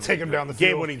Baker to take him down the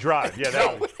field. Game-winning drive. Yeah,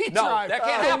 that can't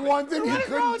happen. The one thing he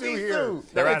couldn't do here.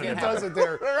 If he does it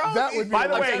there, that would be By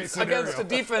the way, against the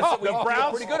defense that we feel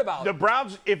pretty good about. The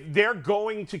Browns, if they're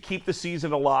going to keep the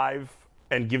season alive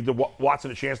and give Watson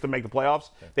a chance to make the playoffs,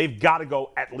 they've got to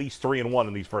go at least 3-1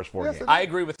 in these first 4 games. I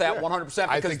agree with that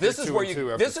 100% because this is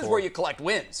where you collect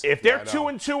wins. If they're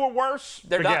 2-2 or worse,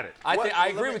 forget it. I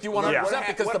agree with you 100%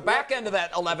 because the back end of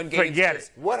that 11 games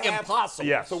is impossible.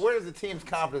 Yes. So where is the team's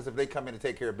confidence if they come in to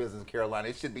take care of business in Carolina?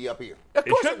 It should be up here. Of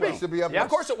course should be. will. It should be up here. Of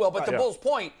course it will. But to Bull's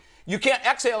point, you can't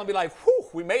exhale and be like, whew,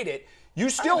 we made it. You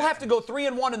still have to go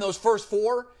 3-1 in those first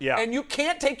 4, and you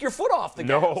can't take your foot off the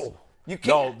gas. No. You can't.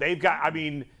 No, they've got, I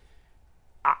mean,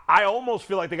 I almost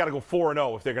feel like they got to go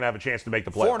 4-0 if they're going to have a chance to make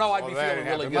the playoffs. 4-0, I'd be feeling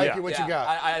really good. Mikey, what you got?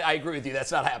 I agree with you.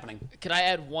 That's not happening. Can I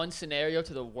add one scenario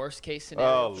to the worst case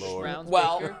scenario? Oh, Lord. Browns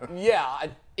Well, Baker? yeah.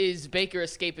 Is Baker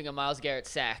escaping a Myles Garrett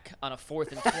sack on a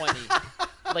 4th and 20,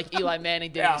 like Eli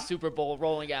Manning did in the Super Bowl,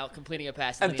 rolling out, completing a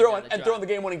pass, and throwing the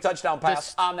game-winning touchdown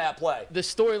pass on that play. The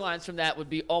storylines from that would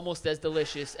be almost as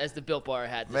delicious as the Built Bar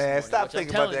had this Man, morning, stop which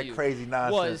thinking I'm about telling that you crazy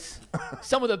nonsense. Was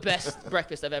some of the best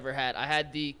breakfast I've ever had. I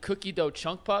had the cookie dough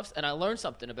chunk puffs, and I learned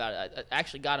something about it. I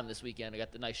actually got them this weekend. I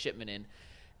got the nice shipment in.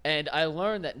 And I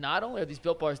learned that not only are these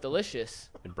Built Bars delicious,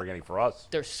 Didn't bring any for us.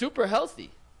 they're super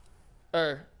healthy.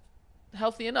 Or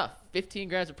healthy enough. 15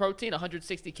 grams of protein,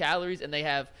 160 calories, and they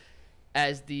have,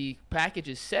 as the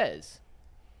package says,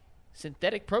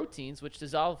 synthetic proteins which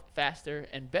dissolve faster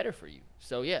and better for you.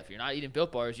 So, yeah, if you're not eating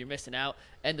Built Bars, you're missing out.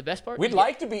 And the best part? We'd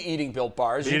like to be eating Built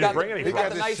Bars. You didn't bring any You for got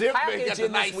us. the nice package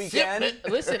in this weekend.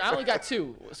 Listen, I only got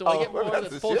 2. So when I get more,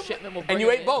 the full shipment will bring And you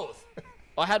it ate in. both.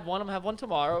 I had one. I'm going to have one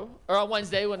tomorrow, or on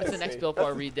Wednesday when it's the next Built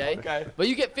Bar read day. Okay. But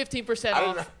you get 15%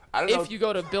 off if you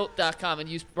go to Built.com and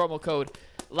use promo code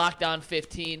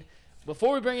LOCKDOWN15.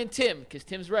 Before we bring in Tim, because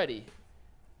Tim's ready,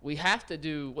 we have to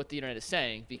do what the internet is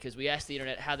saying, because we asked the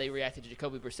internet how they reacted to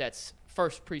Jacoby Brissett's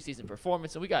first preseason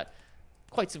performance, and we got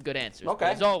quite some good answers. Okay.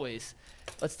 But as always,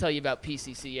 let's tell you about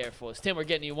PCC Airfoils. Tim, we're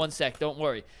getting you 1 sec. Don't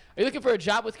worry. Are you looking for a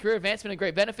job with career advancement and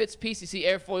great benefits? PCC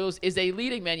Airfoils is a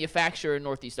leading manufacturer in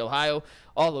Northeast Ohio.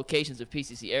 All locations of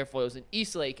PCC Airfoils in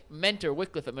Eastlake, Mentor,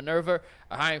 Wickliffe, and Minerva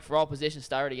are hiring for all positions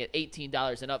starting at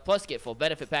 $18 and up. Plus, get full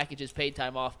benefit packages, paid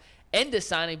time off, and a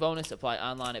signing bonus. Apply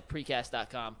online at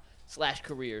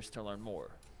precast.com/careers to learn more.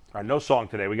 All right, no song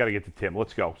today. We got to get to Tim.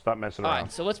 Let's go. Stop messing All around.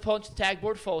 right, so let's punch the tag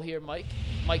board full here, Mike.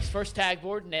 Mike's first tag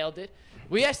board, nailed it.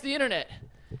 We asked the internet,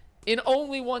 in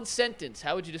only one sentence,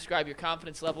 how would you describe your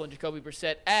confidence level in Jacoby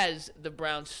Brissett as the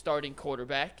Browns' starting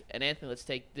quarterback? And Anthony, let's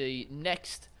take the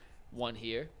next one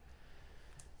here.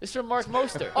 Mr. Mark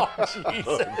Moster. Oh,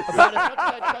 Jesus. About as much as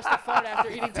I trust to fart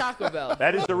after eating Taco Bell.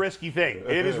 That is the risky thing.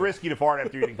 It is risky to fart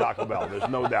after eating Taco Bell. There's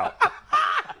no doubt.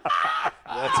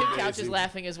 Tim Couch is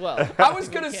laughing as well. I was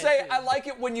going to say, I like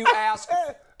it when you ask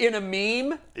in a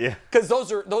meme, Yeah. because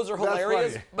those are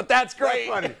hilarious, funny. but that's great.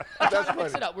 That's funny. Trying That's to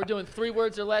mix funny. it up. We're doing 3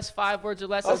 words or less, 5 words or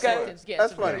less. Okay. Seconds, getting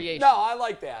That's some funny. variation. No, I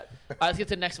like that. All right, let's get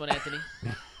to the next one, Anthony.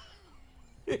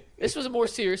 This was a more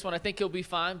serious one. I think he'll be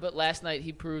fine, but last night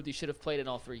he proved he should have played in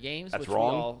all 3 games, That's which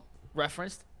wrong. we all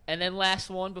referenced. And then last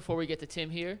one before we get to Tim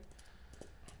here.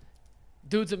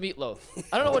 Dude's a meatloaf.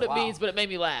 I don't know what it means, but it made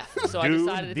me laugh. So I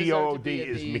decided it deserved to be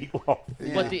D-O-O-D is the,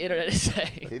 meatloaf. what the internet is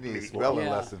saying. He needs a spelling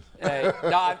lesson. Hey,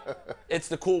 no, it's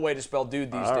the cool way to spell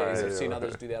dude these All days. right. I've seen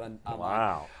others do that online.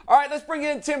 Wow. All right, let's bring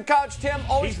in Tim Couch. Tim,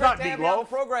 always He's great not to have you on the meatloaf.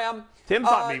 program. Tim's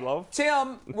not meatloaf.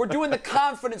 Tim, we're doing the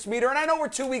confidence meter, and I know we're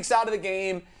 2 weeks out of the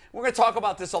game. We're going to talk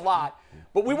about this a lot.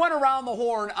 But we went around the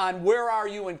horn on where are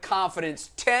you in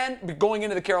confidence. 10, going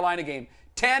into the Carolina game.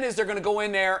 10 is they're going to go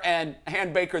in there and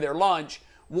hand Baker their lunch.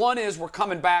 1 is we're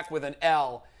coming back with an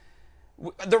L.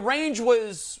 The range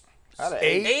was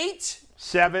 8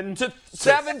 7 to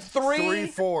 7, 3, 3,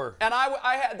 4. and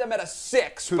I had them at a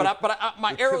 6. But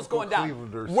my arrow's typical going down.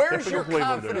 Clevelanders. Where's your Typical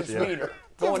Clevelanders, confidence yeah. meter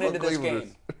going into this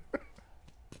game?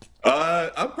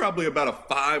 I'm probably about a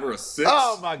 5 or a 6.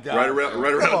 Oh, my God. Right around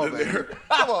Come on, in baby. there.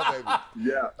 Come on, baby.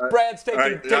 Yeah. Brad's taking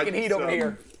I heat over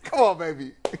here. Come on,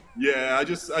 baby. Yeah, I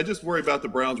just worry about the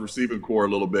Browns receiving core a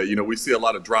little bit. You know, we see a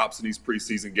lot of drops in these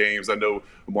preseason games. I know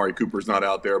Amari Cooper's not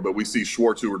out there, but we see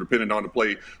Schwartz, who are dependent on to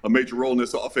play a major role in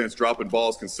this offense, dropping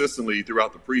balls consistently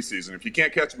throughout the preseason. If you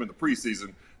can't catch them in the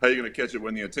preseason, how are you going to catch it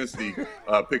when the intensity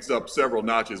picks up several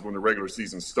notches when the regular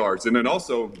season starts? And then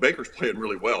also, Baker's playing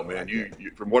really well, man. You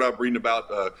from what I'm reading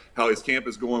about how his camp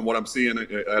is going, what I'm seeing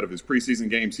out of his preseason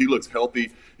games, he looks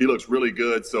healthy. He looks really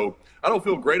good. So I don't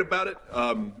feel great about it.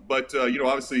 But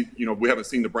obviously, we haven't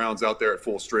seen the Browns out there at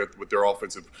full strength with their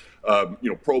offensive,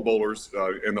 Pro Bowlers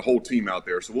and the whole team out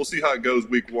there. So we'll see how it goes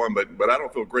week 1. But I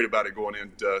don't feel great about it going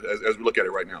in as we look at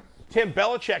it right now. Tim,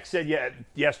 Belichick said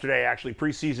yesterday, actually,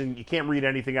 preseason, you can't read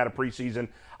anything out of preseason.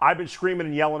 I've been screaming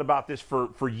and yelling about this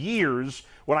for years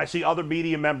when I see other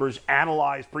media members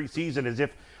analyze preseason as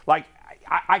if, like,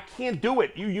 I can't do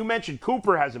it. You mentioned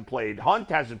Cooper hasn't played, Hunt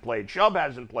hasn't played, Chubb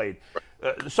hasn't played.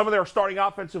 Some of their starting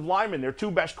offensive linemen, their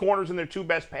 2 best corners and their 2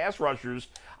 best pass rushers.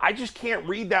 I just can't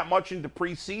read that much into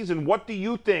preseason. What do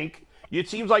you think? It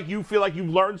seems like you feel like you've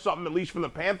learned something, at least from the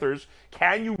Panthers.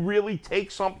 Can you really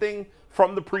take something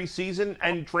from the preseason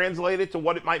and translate it to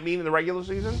what it might mean in the regular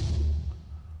season?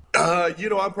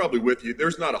 I'm probably with you.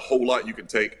 There's not a whole lot you can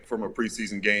take from a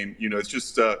preseason game. It's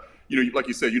just, like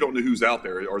you said, you don't know who's out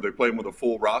there. Are they playing with a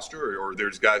full roster, or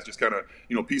there's guys just kind of,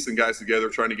 piecing guys together,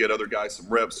 trying to get other guys some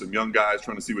reps, some young guys,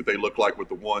 trying to see what they look like with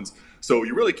the ones. So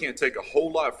you really can't take a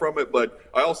whole lot from it. But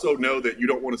I also know that you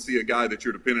don't want to see a guy that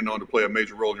you're dependent on to play a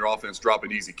major role in your offense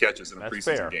dropping easy catches in a That's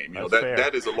preseason fair. game. That's fair.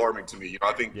 That is alarming to me.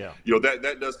 I think,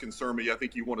 that does concern me. I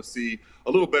think you want to see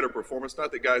a little better performance.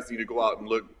 Not that guys need to go out and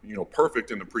look,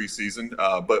 perfect in the preseason,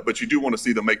 but you do want to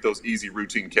see them make those easy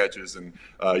routine catches. And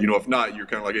if not, you're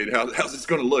kind of like, hey, how's this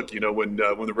going to look? When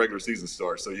the regular season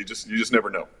starts. So you just never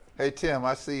know. Hey, Tim,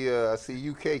 I see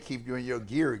UK keep you in your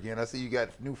gear again. I see you got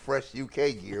new, fresh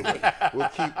UK gear. But we'll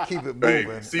keep it moving.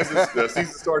 Hey, season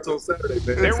starts on Saturday,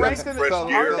 man. They're ranked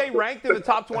Fresh they ranked in the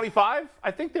top 25?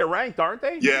 I think they're ranked, aren't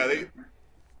they? Yeah,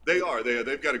 they are.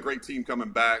 They've got a great team coming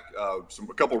back. A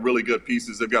couple of really good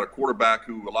pieces. They've got a quarterback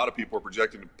who a lot of people are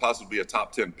projecting to possibly be a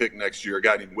top 10 pick next year. A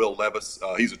guy named Will Levis.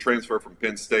 He's a transfer from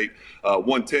Penn State.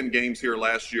 Won 10 games here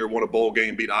last year. Won a bowl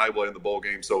game. Beat Iowa in the bowl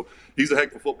game. So he's a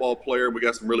heck of a football player. We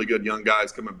got some really good young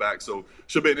guys coming back. So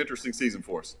should be an interesting season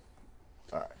for us.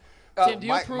 All right. Tim, do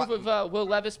you approve of Will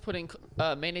Levis putting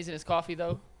mayonnaise in his coffee,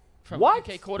 though? From What?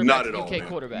 UK quarterback Not to at all, UK man.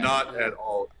 quarterback. Not at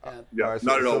all. Yeah, All right,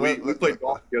 not at all. We let's- played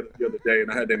golf together the other day,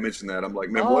 and I had to mention that. I'm like,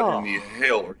 man, what in the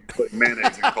hell are you putting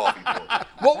mayonnaise in coffee for?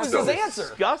 What was So- his answer?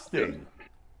 Disgusting.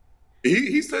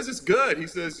 He says it's good. He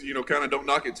says, kind of don't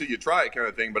knock it till you try it kind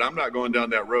of thing. But I'm not going down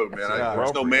that road, man.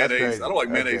 There's no That's mayonnaise. crazy. I don't like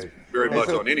That's mayonnaise crazy. very Hey, much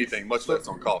so- on anything, much less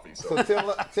on coffee. So, Tim,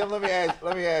 let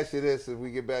me ask you this: as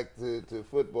we get back to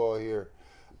football here,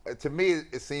 to me,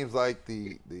 it seems like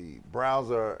the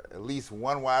Browns are at least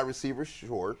one wide receiver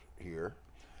short here,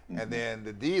 and then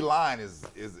the D line is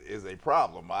a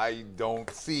problem. I don't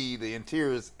see the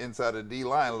interiors inside the D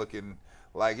line looking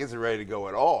like it's ready to go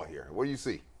at all here. What do you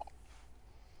see?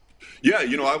 yeah,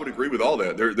 I would agree with all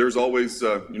that. There's always,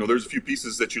 there's a few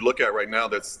pieces that you look at right now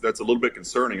that's a little bit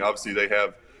concerning. Obviously, they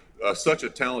have such a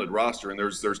talented roster, and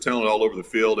there's talent all over the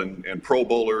field, and Pro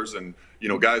Bowlers, and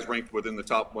guys ranked within the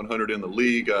top 100 in the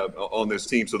league on this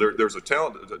team. So there's a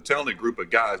talented group of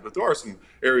guys, but there are some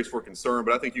areas for concern.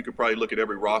 But I think you could probably look at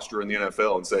every roster in the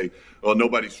NFL and say, well,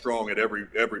 nobody's strong at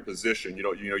every position.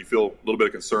 You feel a little bit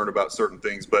of concern about certain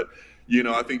things, but.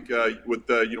 I think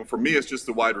for me, it's just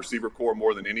the wide receiver core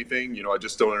more than anything. I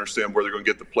just don't understand where they're going to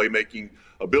get the playmaking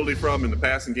ability from in the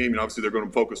passing game. And obviously, they're going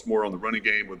to focus more on the running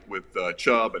game with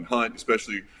Chubb and Hunt,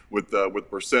 especially with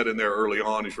Brissett in there early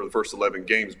on for the first 11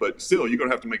 games. But still, you're going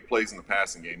to have to make plays in the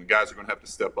passing game. And guys are going to have to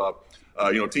step up.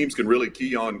 Teams can really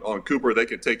key on Cooper. They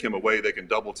can take him away. They can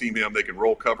double team him. They can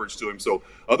roll coverage to him. So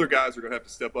other guys are going to have to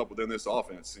step up within this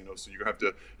offense. So you're going to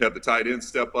have to have the tight ends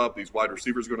step up. These wide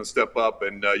receivers are going to step up,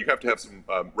 and you have to have some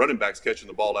running backs catching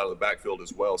the ball out of the backfield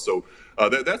as well. So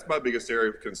that's my biggest area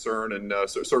of concern, and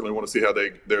so certainly want to see how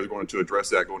they're going to address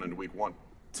that going into Week 1.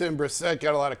 Tim, Brissett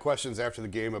got a lot of questions after the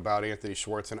game about Anthony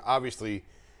Schwartz, and obviously,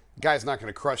 the guy's not going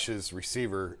to crush his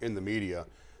receiver in the media.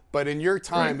 But in your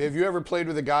time, have you ever played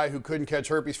with a guy who couldn't catch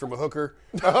herpes from a hooker?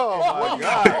 Oh my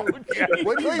God!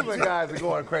 What do you Cleveland guys are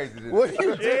going crazy today. What do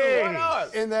you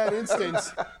do in that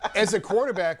instance as a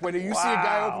quarterback when you see a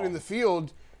guy open in the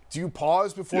field? Do you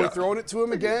pause before throwing it to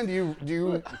him again?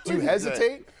 Do you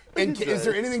hesitate? And is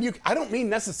there anything I don't mean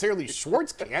necessarily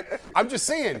Schwartz can't. I'm just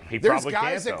saying there's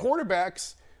guys at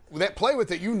quarterbacks that play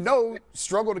with it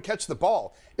struggle to catch the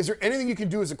ball. Is there anything you can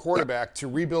do as a quarterback to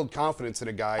rebuild confidence in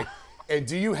a guy? And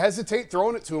do you hesitate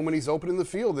throwing it to him when he's open in the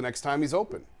field the next time he's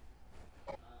open?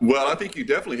 Well, I think you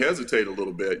definitely hesitate a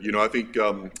little bit. I think,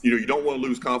 you don't want to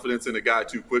lose confidence in a guy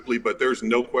too quickly, but there's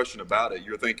no question about it.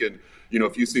 You're thinking,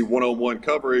 if you see one-on-one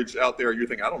coverage out there, you're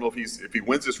thinking, I don't know if he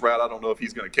wins this route, I don't know if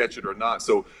he's going to catch it or not.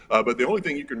 So, but the only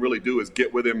thing you can really do is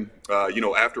get with him,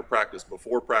 after practice,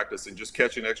 before practice, and just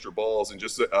catching extra balls and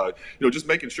just, just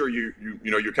making sure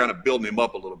you're kind of building him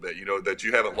up a little bit, that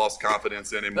you haven't lost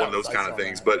confidence in him, one of those kind of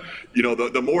things. But,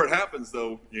 the more it happens,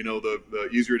 though, the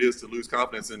easier it is to lose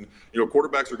confidence. And,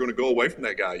 quarterbacks are going to go away from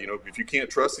that guy. If you can't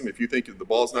trust him, if you think the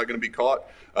ball's not going to be caught,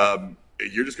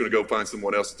 you're just going to go find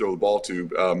someone else to throw the ball to.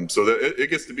 So that it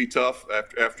gets to be tough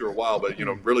after a while. But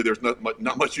really, there's not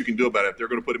much you can do about it. If they're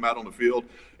going to put him out on the field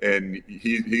and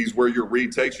he's where your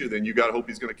read takes you, then you got to hope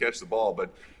he's going to catch the ball.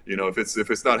 But if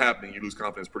it's not happening, you lose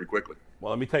confidence pretty quickly.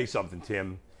 Well, let me tell you something,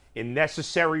 Tim. In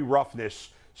necessary roughness,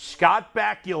 Scott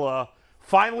Bakula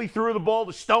finally threw the ball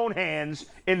to Stonehands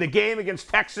in the game against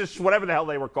Texas, whatever the hell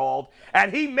they were called,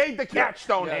 and he made the catch,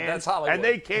 Stonehands. Yeah, that's Hollywood. And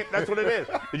they came. That's what it is.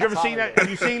 Did you ever see that? Have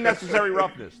you seen Necessary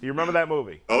Roughness? Do you remember that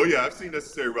movie? Oh yeah, I've seen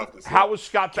Necessary Roughness. How was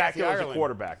Scott Kathy Bakula as a Ireland.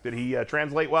 quarterback? Did he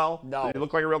translate well? No. Did he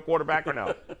look like a real quarterback or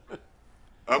no?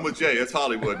 I'm with Jay. It's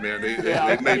Hollywood, man.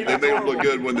 They made him look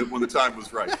good when the time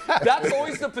was right. That's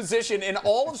always the position in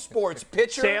all of sports.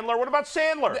 Pitcher. Sandler. What about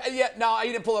Sandler? Yeah, no,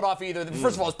 he didn't pull it off either.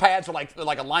 First of all, his pads were like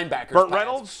a linebacker's Burt pads.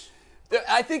 Reynolds?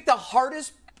 I think the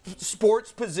hardest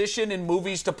sports position in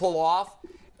movies to pull off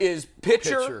is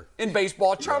pitcher in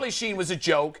baseball. Charlie Sheen was a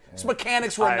joke. His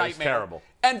mechanics were a It was nightmare. terrible.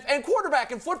 And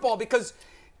quarterback in football, because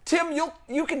Tim,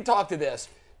 you can talk to this.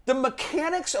 The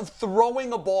mechanics of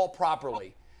throwing a ball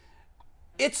properly.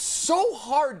 It's so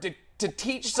hard to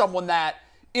teach someone that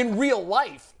in real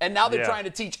life, and now they're trying to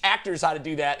teach actors how to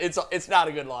do that. It's not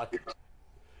a good look.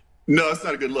 No, it's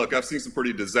not a good look. I've seen some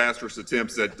pretty disastrous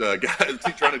attempts at guys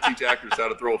trying to teach actors how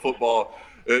to throw a football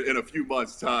in a few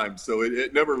months' time. So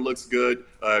it never looks good.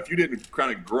 If you didn't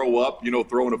kind of grow up,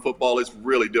 throwing a football, it's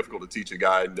really difficult to teach a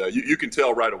guy. And you can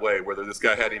tell right away whether this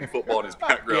guy had any football in his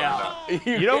background or not.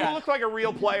 You know who looked like a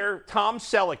real player? Tom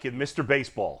Selleck in Mr.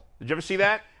 Baseball. Did you ever see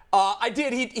that? I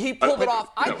did. He pulled it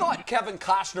off. I thought Kevin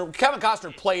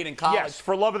Costner played in college. Yes,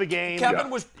 for love of the game. Kevin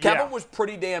was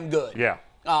pretty damn good. Yeah.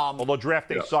 Although draft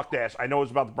day sucked ass. I know it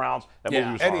was about the Browns. That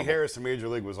movie was Eddie horrible. Harris in Major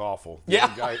League was awful.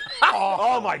 Yeah.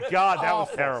 Oh my God, that was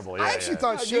terrible. Yeah, I actually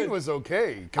thought Sheen was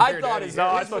okay. I compared to thought Eddie his,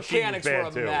 Harris. his Sheen was mechanics bad, were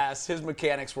a too. mess. His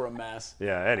mechanics were a mess.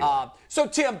 Yeah, anyway. So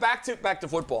Tim, back to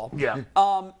football. Yeah.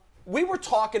 We were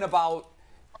talking about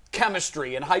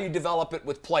chemistry and how you develop it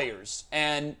with players,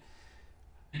 and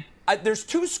there's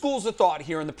two schools of thought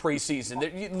here in the preseason.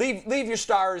 You leave your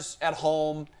stars at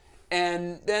home,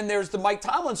 and then there's the Mike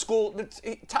Tomlin school.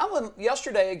 Tomlin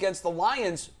yesterday against the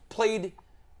Lions played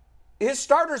his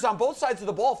starters on both sides of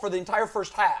the ball for the entire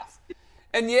first half.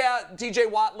 And yeah,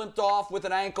 TJ Watt limped off with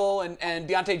an ankle, and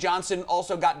Deontay Johnson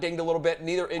also got dinged a little bit.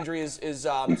 Neither injury is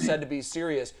said to be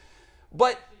serious.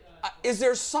 But is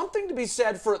there something to be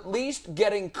said for at least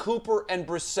getting Cooper and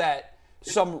Brissett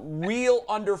some real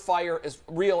under fire, as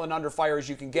real and under fire as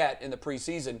you can get in the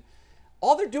preseason?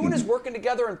 All they're doing is working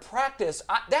together in practice.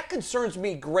 That concerns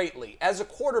me greatly. As a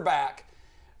quarterback,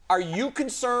 are you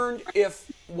concerned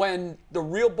if when the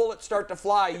real bullets start to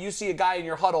fly, you see a guy in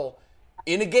your huddle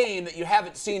in a game that you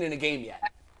haven't seen in a game yet?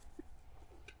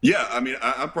 Yeah, I mean,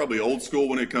 I'm probably old school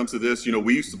when it comes to this. You know,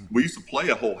 we used to play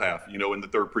a whole half, you know, in the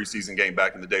third preseason game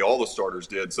back in the day. All the starters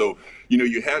did. So, you know,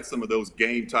 you had some of those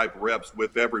game type reps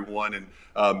with everyone.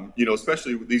 And, you know,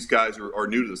 especially these guys are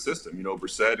new to the system. You know,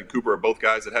 Brissett and Cooper are both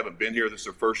guys that haven't been here. This is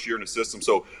their first year in the system.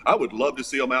 So I would love to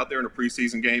see them out there in a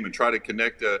preseason game and try to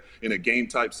connect in a game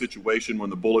type situation when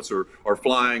the bullets are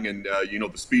flying. And, you know,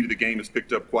 the speed of the game is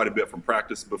picked up quite a bit from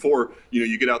practice before, you know,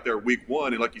 you get out there week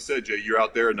one. And like you said, Jay, you're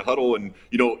out there in the huddle and,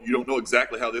 you don't know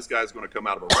exactly how this guy's going to come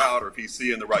out of a route or if he's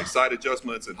seeing the right side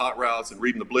adjustments and hot routes and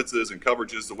reading the blitzes and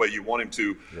coverages the way you want him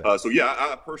to. So,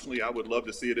 I personally would love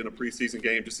to see it in a preseason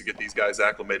game just to get these guys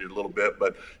acclimated a little bit.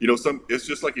 But, you know, it's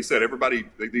just like you said,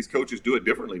 these coaches do it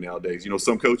differently nowadays. You know,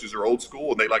 some coaches are old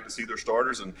school and they like to see their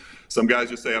starters. And some guys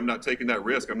just say, I'm not taking that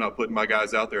risk. I'm not putting my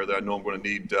guys out there that I know I'm going to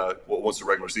need once the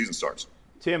regular season starts.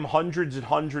 Tim, hundreds and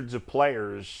hundreds of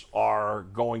players are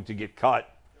going to get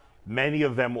cut. Many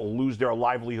of them will lose their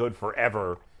livelihood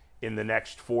forever in the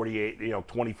next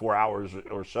 24 hours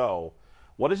or so.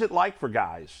 What is it like for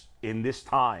guys in this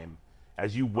time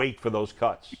as you wait for those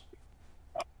cuts?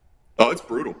 Oh, it's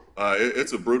brutal.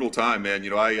 It's a brutal time, man. You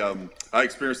know, I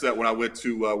experienced that when I went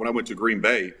to Green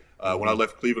Bay. When I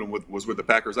left Cleveland was with the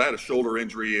Packers. I had a shoulder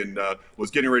injury and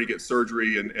was getting ready to get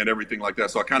surgery and everything like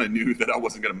that. So I kind of knew that I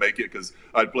wasn't going to make it because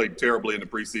I'd played terribly in the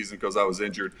preseason because I was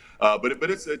injured. But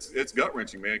it's gut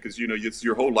wrenching, man, because you know it's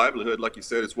your whole livelihood. Like you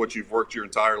said, it's what you've worked your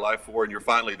entire life for, and you're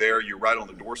finally there. You're right on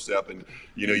the doorstep, and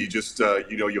you know you just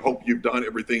you hope you've done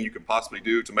everything you can possibly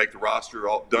do to make the roster,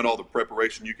 done all the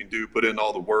preparation you can do, put in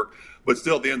all the work. But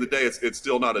still, at the end of the day, it's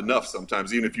still not enough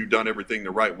sometimes. Even if you've done everything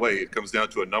the right way, it comes down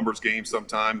to a numbers game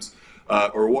sometimes.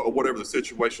 Or whatever the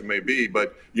situation may be.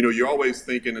 But, you know, you're always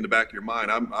thinking in the back of your mind,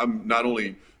 I'm not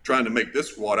only trying to make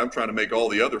this squad, I'm trying to make all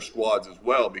the other squads as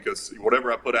well, because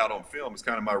whatever I put out on film is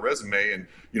kind of my resume. And,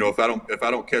 you know, if I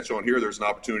don't catch on here, there's an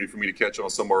opportunity for me to catch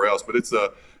on somewhere else. But it's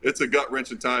a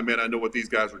gut-wrenching time, man. I know what these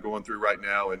guys are going through right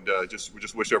now, and we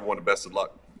just wish everyone the best of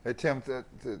luck. Hey, Tim,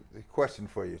 the question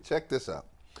for you. Check this out.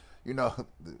 You know,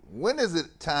 when is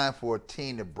it time for a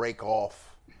team to break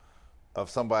off of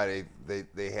somebody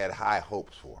they had high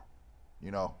hopes for?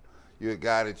 You know, you're a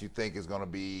guy that you think is going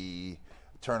to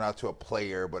turn out to a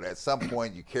player, but at some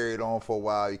point you carry it on for a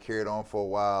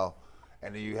while,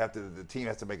 and then the team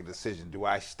has to make a decision. Do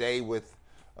I stay with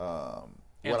what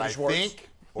I Schwartz think,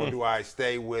 or do I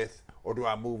stay with, or do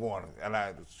I move on? And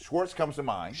Schwartz comes to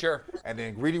mind. Sure. And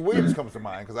then Greedy Williams comes to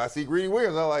mind, because I see Greedy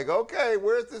Williams, I'm like, okay,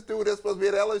 where's this dude that's supposed to be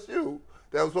at LSU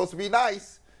that was supposed to be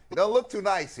nice? It don't look too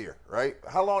nice here, right?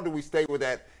 How long do we stay with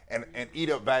that and eat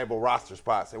up valuable roster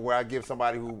spots, and where I give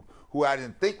somebody who I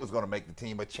didn't think was going to make the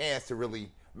team a chance to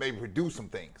really maybe produce some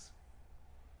things?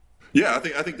 Yeah, I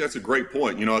think that's a great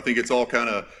point. You know, I think it's all kind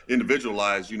of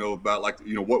individualized, you know, about like,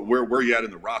 you know, where you at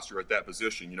in the roster at that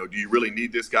position. You know, do you really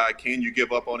need this guy? Can you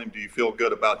give up on him? Do you feel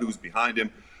good about who's behind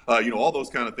him? You know, all those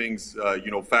kind of things,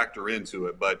 you know, factor into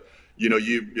it. But, you know,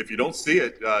 if you don't see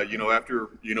it, you know, after,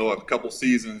 you know, a couple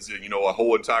seasons, you know, a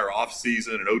whole entire off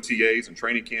season and OTAs and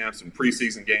training camps and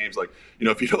preseason games, like, you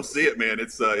know, if you don't see it, man,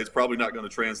 it's probably not going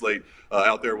to translate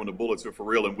out there when the bullets are for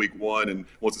real in week one and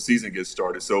once the season gets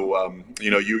started. So, you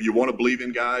know, you want to believe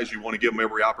in guys, you want to give them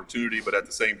every opportunity, but at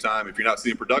the same time, if you're not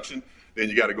seeing production, then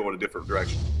you got to go in a different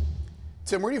direction.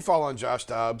 Tim, where do you fall on Josh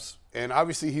Dobbs? And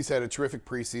obviously he's had a terrific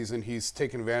preseason. He's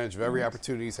taken advantage of every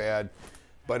opportunity he's had.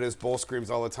 But as Bull screams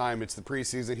all the time, it's the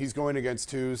preseason. He's going against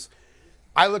twos.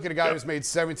 I look at a guy who's made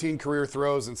 17 career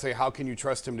throws and say, how can you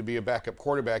trust him to be a backup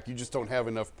quarterback? You just don't have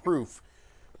enough proof.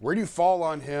 Where do you fall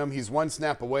on him? He's one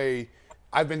snap away.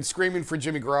 I've been screaming for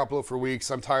Jimmy Garoppolo for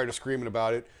weeks. I'm tired of screaming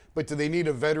about it. But do they need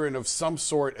a veteran of some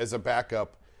sort as a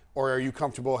backup? Or are you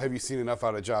comfortable? Have you seen enough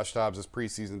out of Josh Dobbs this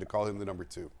preseason to call him the number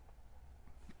 2?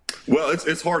 Well,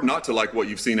 it's hard not to like what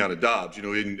you've seen out of Dobbs. And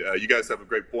you guys have a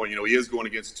great point. He is going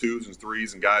against 2s and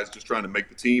 3s and guys just trying to make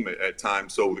the team at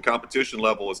times. So the competition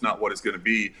level is not what it's going to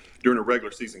be during a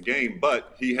regular season game,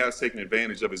 but he has taken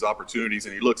advantage of his opportunities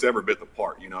and he looks every bit the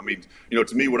part.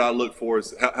 To me, what I look for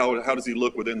is how does he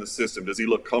look within the system? Does he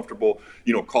look comfortable,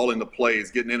 calling the plays,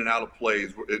 getting in and out of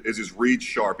plays? Is his read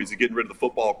sharp? Is he getting rid of the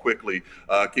football quickly?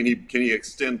 Can he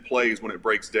extend plays when it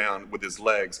breaks down with his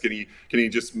legs? Can he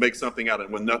just make something out of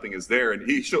it when nothing is there? And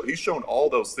he's shown all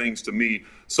those things to me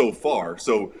so far.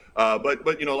 So, but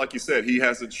like you said, he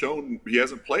hasn't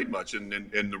played much in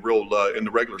the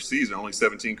regular season. Only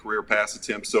 17 career pass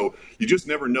attempts. So you just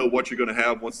never know what you're going to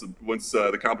have once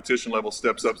the competition level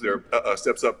steps up there.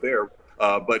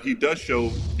 But he does show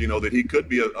that he could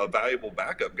be a valuable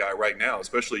backup guy right now,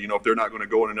 especially if they're not going to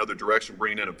go in another direction,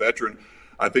 bringing in a veteran.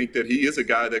 I think that he is a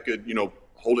guy that could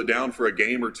hold it down for a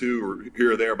game or two or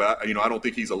here or there. But I don't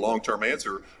think he's a long-term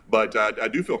answer. But I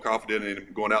do feel confident in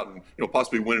him going out and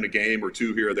possibly winning a game or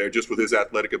two here or there, just with his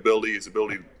athletic ability, his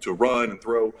ability to run and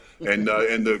throw, and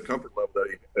the comfort level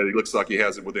that he looks like he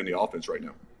has it within the offense right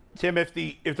now. Tim, if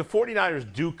the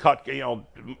 49ers do cut,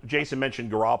 Jason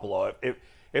mentioned Garoppolo.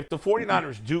 If the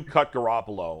 49ers do cut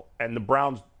Garoppolo and the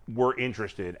Browns were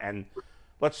interested, and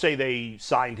let's say they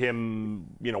signed him,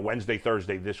 Wednesday,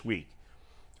 Thursday this week.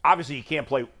 Obviously, he can't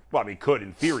play. Well, he could,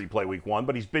 in theory, play week 1,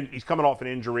 but he's coming off an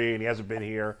injury and he hasn't been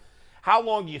here. How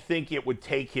long do you think it would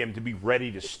take him to be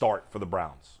ready to start for the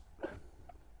Browns?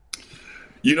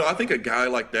 I think a guy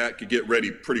like that could get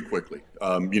ready pretty quickly.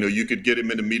 You could get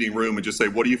him in the meeting room and just say,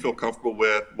 what do you feel comfortable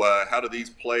with? How do these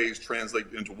plays translate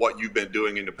into what you've been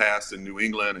doing in the past in New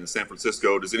England and San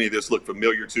Francisco? Does any of this look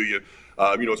familiar to you?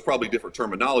 It's probably different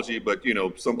terminology, but,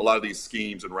 a lot of these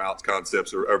schemes and routes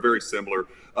concepts are very similar.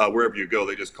 Wherever you go,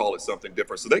 they just call it something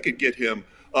different. So they could get him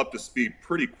up to speed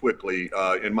pretty quickly,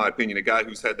 in my opinion. A guy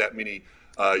who's had that many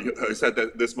has had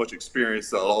this much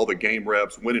experience, all the game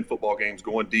reps, winning football games,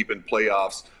 going deep in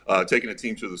playoffs, taking a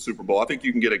team to the Super Bowl. I think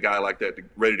you can get a guy like that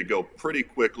ready to go pretty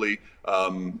quickly.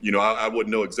 I wouldn't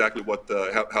know exactly what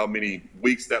how many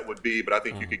weeks that would be, but I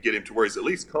think you could get him to where he's at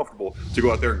least comfortable to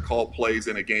go out there and call plays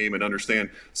in a game and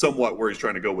understand somewhat where he's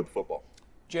trying to go with football.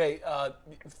 Jay,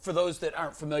 for those that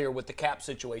aren't familiar with the cap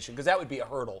situation, because that would be a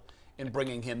hurdle in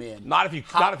bringing him in. Not if he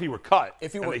were cut.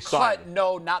 If he were cut,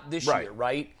 no, not this year,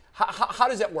 right? How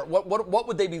does that work? What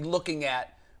would they be looking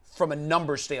at from a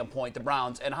number standpoint, the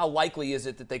Browns, and how likely is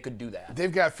it that they could do that?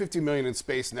 They've got $50 million in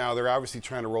space now. They're obviously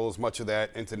trying to roll as much of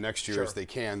that into next year as they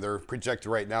can. They're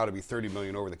projected right now to be $30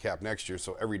 million over the cap next year,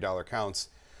 so every dollar counts.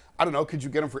 I don't know. Could you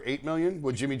get him for $8 million?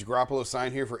 Would Jimmy Garoppolo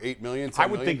sign here for $8 million? $10 I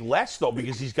would million? think less though,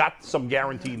 because he's got some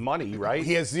guaranteed money, right?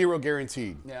 He has 0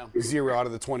 guaranteed. Yeah. 0 out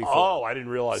of the 24. Oh, I didn't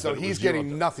realize. So that he's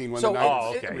getting nothing when the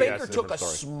Niners. Baker took a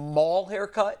small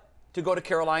haircut to go to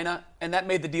Carolina, and that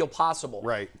made the deal possible.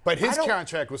 Right. But his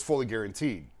contract was fully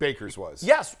guaranteed. Baker's was.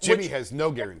 Yes. Jimmy has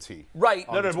no guarantee. Right.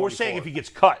 No, we're saying if he gets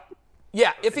cut.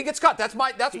 Yeah, if he gets cut, that's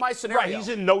my scenario. Right, he's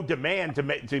in no demand to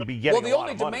be getting. Well, the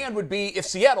only demand would be if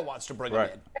Seattle wants to bring him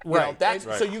in.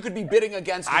 So you could be bidding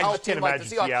against I just can't imagine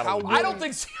the Seahawks. I don't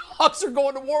think Seahawks are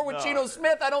going to war with Geno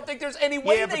Smith. I don't think there's any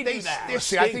way they do that.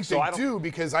 See, I think they do,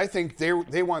 because I think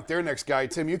they want their next guy.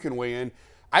 Tim, you can weigh in.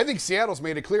 I think Seattle's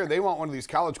made it clear they want one of these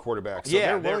college quarterbacks. So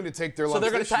they're willing to take their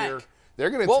lumps this year. They're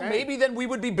going to tank. Maybe then we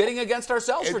would be bidding against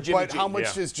ourselves for Jimmy G. But how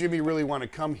much does Jimmy really want to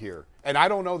come here? And I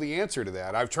don't know the answer to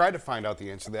that. I've tried to find out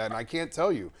the answer to that, and I can't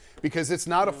tell you because it's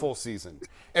not a full season.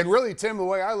 And really, Tim, the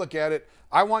way I look at it,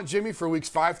 I want Jimmy for weeks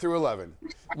 5 through 11.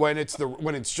 When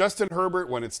it's Justin Herbert,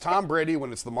 when it's Tom Brady,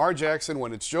 when it's Lamar Jackson,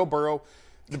 when it's Joe Burrow,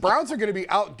 the Browns are going to be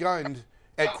outgunned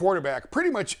at quarterback pretty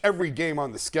much every game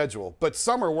on the schedule, but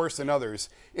some are worse than others.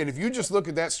 And if you just look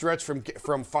at that stretch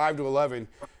from 5 to 11,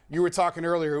 you were talking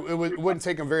earlier, it wouldn't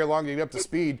take him very long to get up to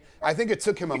speed. I think it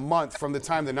took him a month from the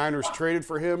time the Niners traded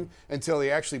for him until they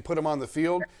actually put him on the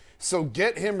field. So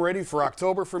get him ready for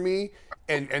October for me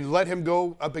and let him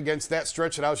go up against that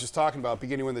stretch that I was just talking about,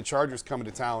 beginning when the Chargers come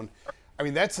into town. I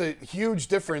mean, that's a huge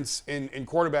difference in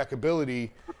quarterback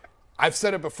ability. I've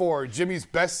said it before, Jimmy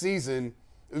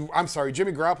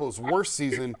Garoppolo's worst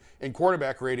season in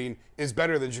quarterback rating is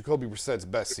better than Jacoby Brissett's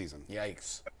best season.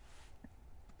 Yikes.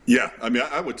 Yeah, I mean,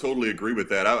 I would totally agree with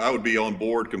that. I would be on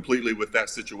board completely with that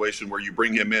situation where you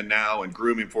bring him in now and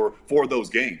groom him for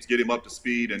those games, get him up to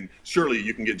speed, and surely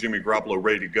you can get Jimmy Garoppolo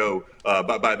ready to go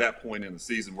by that point in the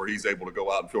season where he's able to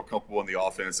go out and feel comfortable in the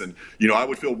offense. And, I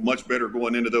would feel much better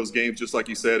going into those games, just like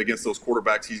you said, against those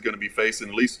quarterbacks he's going to be facing.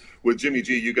 At least with Jimmy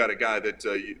G, you got a guy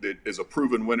that is a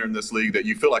proven winner in this league that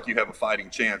you feel like you have a fighting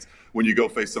chance when you go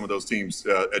face some of those teams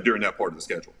during that part of the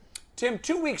schedule. Tim,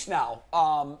 2 weeks now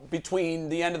between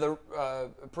the end of the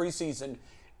preseason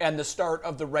and the start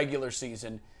of the regular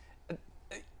season.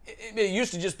 It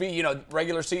used to just be,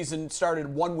 regular season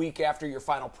started 1 week after your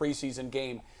final preseason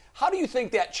game. How do you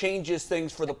think that changes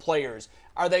things for the players?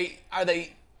 Are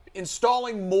they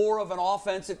installing more of an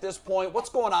offense at this point? What's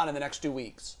going on in the next 2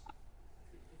 weeks?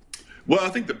 Well, I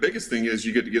think the biggest thing is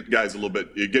you get to get guys a little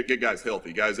bit, you get guys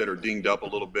healthy, guys that are dinged up a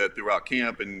little bit throughout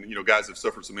camp, and guys have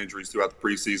suffered some injuries throughout the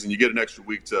preseason. You get an extra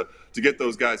week to get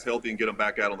those guys healthy and get them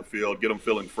back out on the field, get them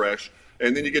feeling fresh,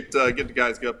 and then you get the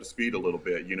guys get up to speed a little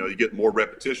bit. You get more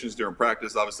repetitions during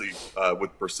practice. Obviously,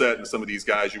 with Brissett and some of these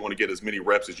guys, you want to get as many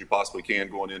reps as you possibly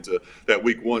can going into that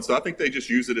week one. So I think they just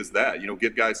use it as that.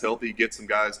 Get guys healthy, get some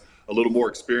guys a little more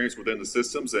experience within the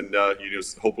systems, and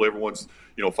hopefully everyone's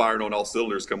firing on all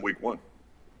cylinders come week one.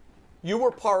 You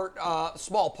were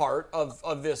small part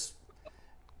of this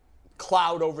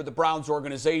cloud over the Browns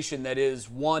organization that is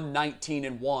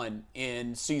 1-19-1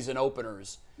 in season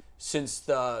openers since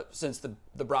the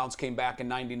Browns came back in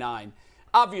 '99.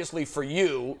 Obviously, for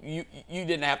you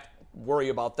didn't have to worry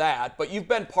about that, but you've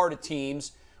been part of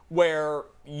teams where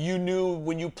you knew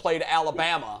when you played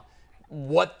Alabama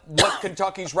what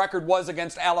Kentucky's record was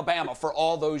against Alabama for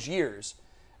all those years.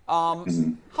 How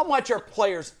much are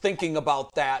players thinking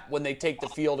about that when they take the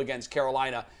field against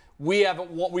Carolina? We've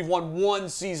won one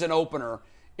season opener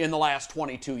in the last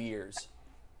 22 years.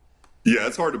 Yeah,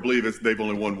 it's hard to believe they've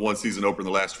only won one season opener in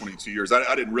the last 22 years.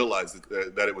 I didn't realize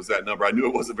that it was that number. I knew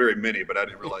it wasn't very many, but I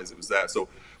didn't realize it was that. So,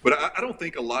 but I don't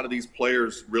think a lot of these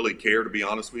players really care, to be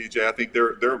honest with you, Jay. I think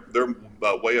their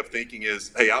way of thinking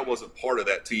is, hey, I wasn't part of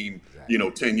that team,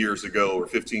 10 years ago or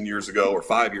 15 years ago or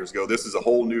 5 years ago. This is a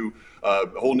whole new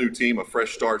team, a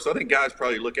fresh start. So I think guys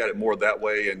probably look at it more that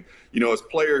way. And, as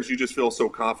players, you just feel so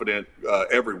confident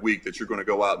every week that you're going to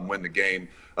go out and win the game.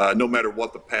 No matter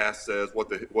what the past says, what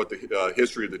the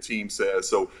history of the team says.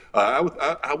 So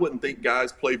I wouldn't think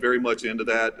guys play very much into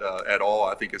that at all.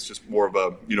 I think it's just more of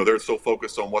a, they're so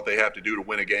focused on what they have to do to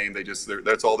win a game.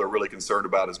 That's all they're really concerned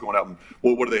about is going out and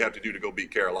what do they have to do to go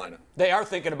beat Carolina. They are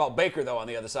thinking about Baker, though, on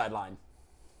the other sideline.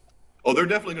 Oh, they're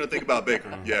definitely going to think about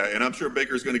Baker. Yeah, and I'm sure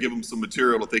Baker's going to give them some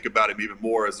material to think about him even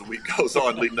more as the week goes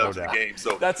on leading up to the game.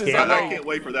 So I can't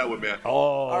wait for that one, man. Oh,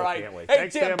 all right. Can't wait. Hey,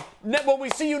 Thanks, Tim, when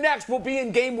we see you next, we'll be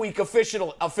in game week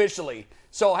officially.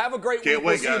 So have a great week.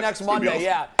 We'll see you next Monday. Awesome.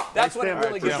 Yeah, that's when it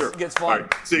really gets fun.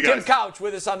 Right. See you guys. Tim Couch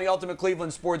with us on the Ultimate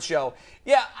Cleveland Sports Show.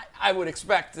 Yeah, I would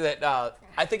expect that.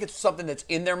 I think it's something that's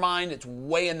in their mind. It's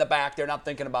way in the back. They're not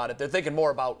thinking about it. They're thinking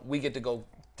more about we get to go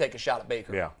take a shot at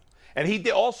Baker. Yeah. And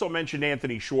he also mentioned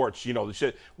Anthony Schwartz.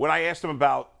 When I asked him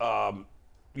about,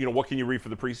 what can you read for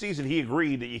the preseason, he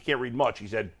agreed that you can't read much. He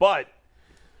said, but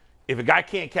if a guy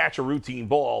can't catch a routine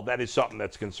ball, that is something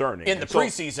that's concerning. In the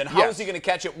preseason, how is he going to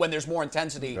catch it when there's more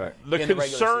intensity? Right. In the the regular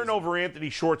concern season? over Anthony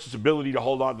Schwartz's ability to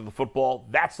hold on to the football,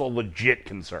 that's a legit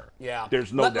concern. Yeah.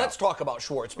 There's no doubt. Let's talk about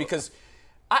Schwartz because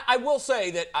I will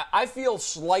say that I feel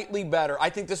slightly better. I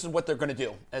think this is what they're going to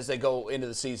do as they go into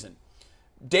the season.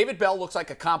 David Bell looks like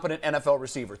a competent NFL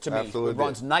receiver to me. Absolutely. He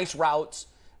runs nice routes.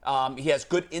 He has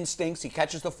good instincts. He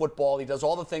catches the football. He does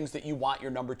all the things that you want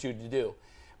your number two to do.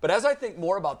 But as I think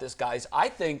more about this, guys, I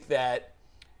think that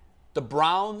the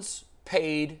Browns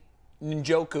paid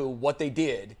Njoku what they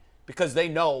did because they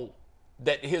know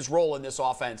that his role in this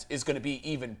offense is going to be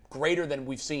even greater than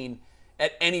we've seen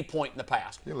at any point in the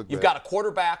past. You've got a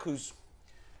quarterback whose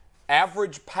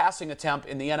average passing attempt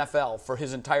in the NFL for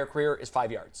his entire career is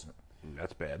 5 yards.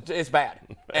 That's bad. It's bad.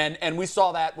 And we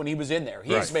saw that when he was in there.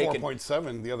 He's making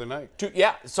 4.7 the other night.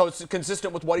 So it's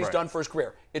consistent with what he's done for his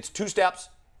career. It's 2 steps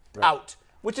out,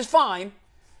 which is fine.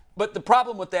 But the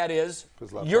problem with that is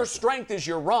your strength is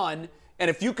your run. And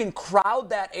if you can crowd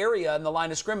that area in the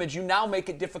line of scrimmage, you now make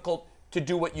it difficult to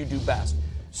do what you do best.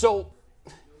 So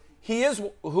he is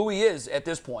who he is at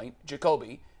this point,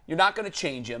 Jacoby. You're not going to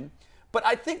change him. But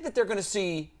I think that they're going to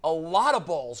see a lot of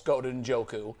balls go to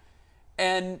Njoku.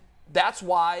 And that's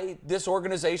why this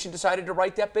organization decided to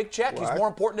write that big check. He's more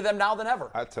important to them now than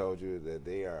ever. I told you that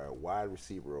they are a wide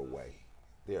receiver away.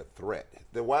 They're a threat.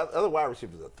 The other wide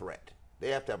receivers are a threat. They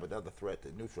have to have another threat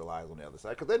to neutralize on the other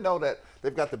side because they know that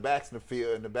they've got the backs in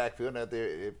the backfield, and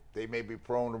that they may be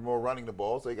prone to more running the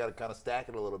ball, so they got to kind of stack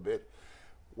it a little bit.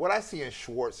 what I see in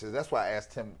Schwartz is, that's why I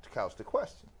asked Tim Couch the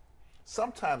question.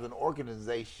 Sometimes an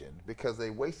organization, because they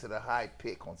wasted a high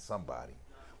pick on somebody,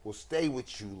 will stay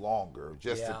with you longer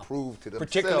just to prove to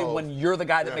themselves. Particularly when you're the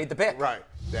guy that made the pick. Right.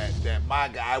 That my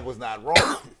guy was not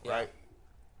wrong. Right.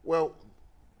 Well,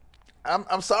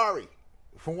 I'm sorry.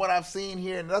 From what I've seen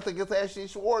here, nothing against Ashley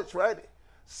Schwartz, right?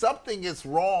 Something is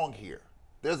wrong here.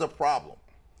 There's a problem.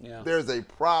 Yeah. There's a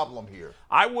problem here.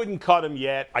 I wouldn't cut him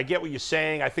yet. I get what you're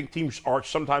saying. I think teams are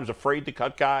sometimes afraid to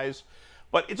cut guys,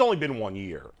 but it's only been 1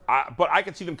 year. But I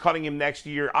could see them cutting him next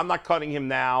year. I'm not cutting him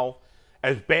now.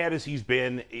 As bad as he's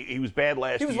been, he was bad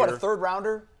last year. He was, what, a third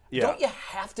rounder? Yeah. Don't you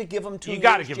have to give him 2 years, You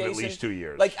got to give him Jason? at least 2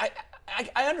 years. Like,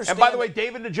 I understand. And by the way,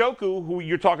 David Njoku, who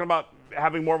you're talking about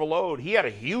having more of a load, he had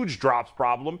a huge drops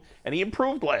problem, and he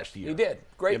improved last year. He did.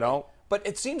 Great. You know? But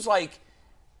it seems like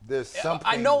there's something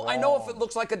I know wrong. if it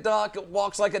looks like a duck, it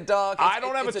walks like a duck. I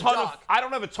don't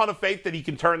have a ton of faith that he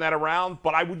can turn that around,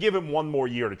 but I would give him 1 more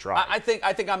year to try. I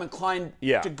think I'm inclined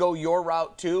to go your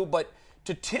route too. But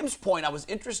to Tim's point, it was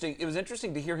interesting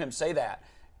to hear him say that.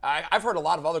 I've heard a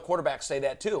lot of other quarterbacks say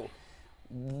that too.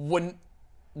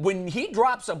 When he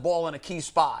drops a ball in a key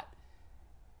spot,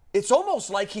 it's almost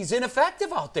like he's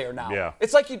ineffective out there now. Yeah.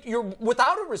 It's like you're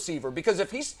without a receiver, because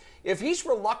if he's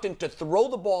reluctant to throw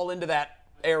the ball into that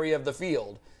area of the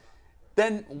field,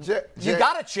 then you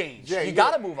got to change. You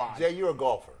got to move on. Jay, you're a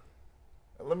golfer.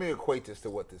 Let me equate this to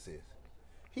what this is.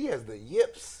 He has the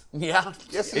yips. Yeah.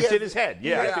 Yes, it's in his head.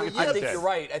 Yeah, I think you're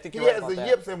right. He has the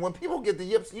yips, and when people get the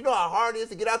yips, you know how hard it is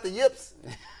to get out the yips?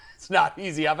 It's not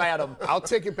easy. I've had them. I'll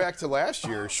take it back to last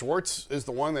year. Schwartz is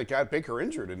the one that got Baker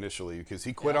injured initially because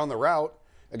he quit on the route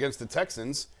against the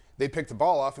Texans. They picked the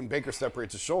ball off, and Baker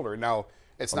separates his shoulder. Now,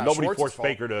 it's not nobody Schwartz's forced fault.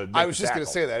 Baker to make I was the just going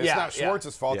tackle. to say that. It's not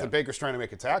Schwartz's fault Yeah. that Baker's trying to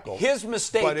make a tackle. His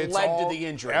mistake But led it's to the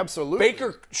injury. Absolutely.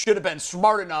 Baker should have been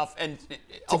smart enough and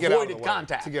avoided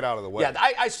contact. To get out of the way. Yeah,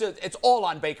 I said it's all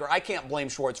on Baker. I can't blame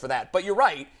Schwartz for that. But you're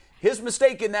right. His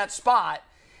mistake in that spot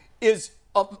is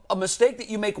a mistake that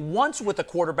you make once with a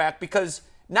quarterback, because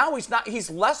now he's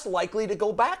less likely to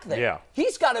go back there. Yeah.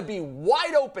 He's got to be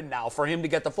wide open now for him to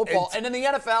get the football. And in the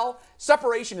NFL,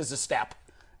 separation is a step.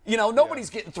 You know,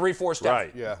 nobody's getting 3-4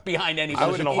 steps behind anybody.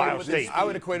 I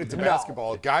would equate it to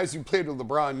basketball. Guys who played with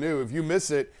LeBron knew if you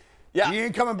miss it, he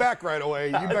ain't coming back right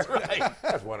away. That's right.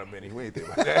 That's one of many. We ain't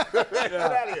think about that. Get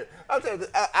out of here. I'm telling you,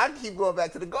 I keep going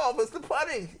back to the golf. It's the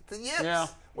putting, the yips. Yeah.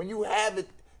 When you have it,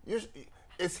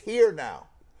 it's here now.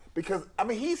 Because, I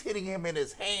mean, he's hitting him in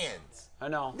his hands. I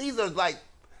know. These are like,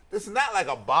 this is not like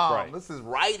a bomb. Right. This is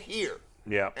right here.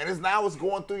 Yeah. And it's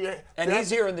going through your. And he's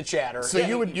hearing the chatter. So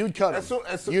you'd cut him.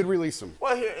 You'd release him.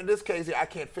 Well, here in this case, I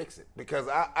can't fix it because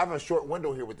I have a short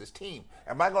window here with this team.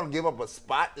 Am I going to give up a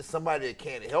spot to somebody that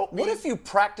can't help me? What if you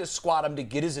practice squat him to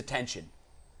get his attention?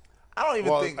 I don't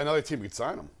even think another team could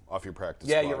sign him off your practice.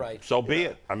 Yeah, squad. you're right. So be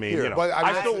it. I mean, but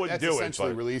I still wouldn't do it.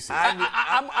 Essentially releasing.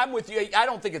 I'm with you. I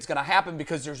don't think it's going to happen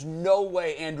because there's no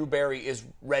way Andrew Berry is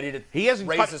ready to. He hasn't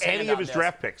raise cut his any hand of on his this.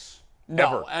 draft picks.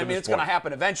 No, I mean, it's going to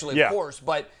happen eventually, of course,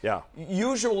 but Yeah.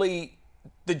 usually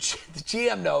the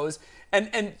GM knows,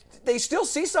 and they still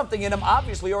see something in him,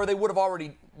 obviously, or they would have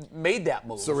already made that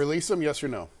move. So release him, yes or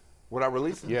no? Would I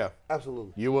release him? Yeah.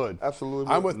 Absolutely. You would?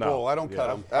 Absolutely. I'm with Bull. I don't cut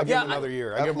him. I give him another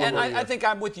year. I think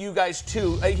I'm with you guys,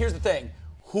 too. Here's the thing.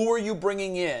 Who are you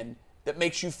bringing in that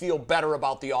makes you feel better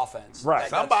about the offense? Right.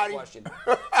 Somebody. That's the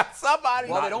question. Somebody.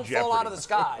 Well, they don't fall out of the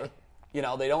sky. You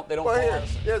know, they don't fall out of the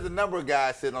sky. There's a number of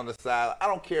guys sitting on the side. I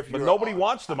don't care if you're. But nobody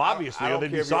wants them, obviously, or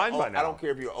they'd be signed by now. I don't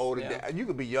care if you're old and you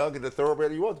could be young and the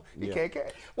thoroughbred you want. You can't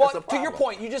catch. Well, to your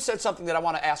point, you just said something that I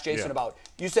want to ask Jason about.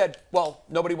 You said, well,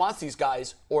 nobody wants these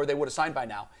guys, or they would have signed by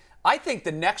now. I think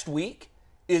the next week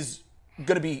is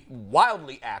going to be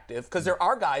wildly active because there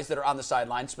are guys that are on the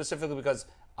sideline specifically because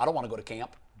I don't want to go to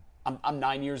camp. I'm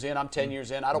 9 years in. I'm 10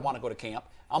 years in. I don't want to go to camp.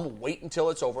 I'm going to wait until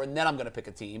it's over, and then I'm going to pick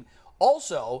a team.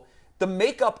 Also, the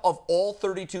makeup of all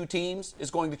 32 teams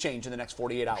is going to change in the next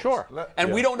 48 hours. Sure.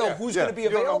 And we don't know who's going to be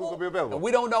available. You don't know who's going to be available. And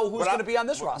we don't know who's going to be on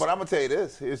this roster. But I'm going to tell you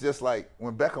this. It's just like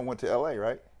when Beckham went to L.A.,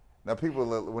 right? Now, people,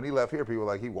 when he left here, people were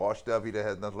like, he washed up, he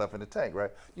has nothing left in the tank,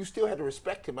 right? You still had to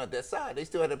respect him at that side. They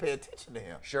still had to pay attention to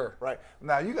him. Sure. Right?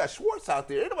 Now, you got Schwartz out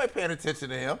there. Ain't nobody paying attention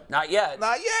to him. Not yet.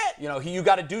 Not yet. You know, you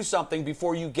got to do something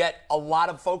before you get a lot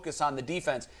of focus on the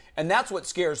defense. And that's what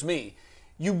scares me.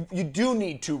 You do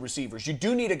need two receivers. You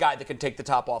do need a guy that can take the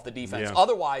top off the defense. Yeah.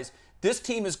 Otherwise, this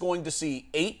team is going to see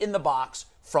 8 in the box,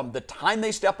 from the time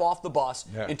they step off the bus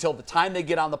until the time they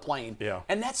get on the plane. Yeah.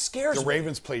 And that scares me. The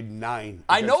Ravens played 9.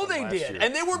 I know against they them last did. year.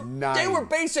 And they were 9.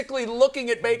 basically looking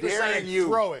at Baker saying,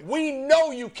 throw it. we know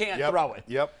you can't Yep. throw it.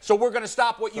 Yep. So we're going to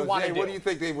stop what you So, want Jay, to do. what do you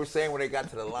think they were saying when they got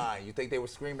to the line? You think they were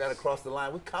screaming that across the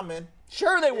line? We're coming.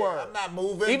 Sure they were. I'm not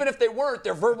moving. Even if they weren't,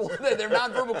 their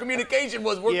nonverbal communication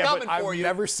was, we're coming for I've you.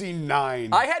 never seen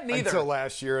 9. I hadn't either. Until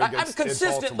last year I'm against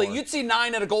consistently, Baltimore. you'd see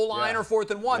 9 at a goal line or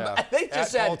 4th and 1, Yeah. but they just At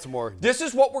said, Baltimore. this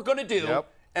is what we're going to do, Yep.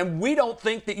 and we don't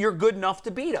think that you're good enough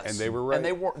to beat us. And they were right. And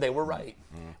they were right.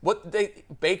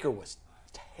 Baker was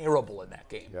terrible in that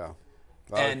game. Yeah.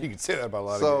 And you can say that about a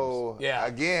lot of So games. Yeah.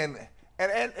 again,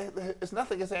 and it's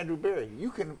nothing against Andrew Berry.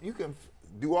 You can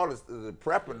do all the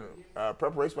prep and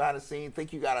preparation behind the scene.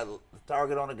 Think you got a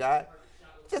target on a guy,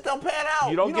 just don't pan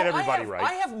out. You don't get everybody I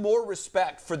right. have more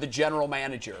respect for the general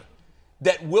manager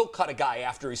that will cut a guy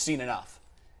after he's seen enough.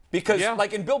 Because,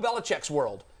 like in Bill Belichick's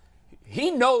world, he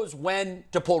knows when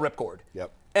to pull ripcord. Yep.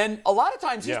 And a lot of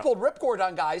times he's pulled ripcord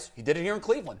on guys. He did it here in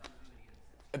Cleveland.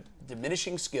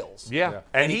 Diminishing skills. Yeah.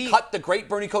 And he cut the great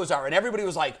Bernie Kosar, and everybody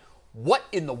was like, what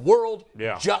in the world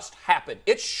just happened?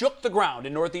 It shook the ground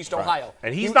in Northeast Ohio.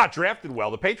 And he's not drafted well.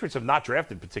 The Patriots have not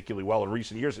drafted particularly well in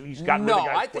recent years. He's gotten rid of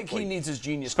guys I think quickly. he needs his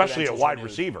genius especially a credentials wide renewed.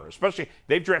 receiver. Especially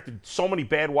they've drafted so many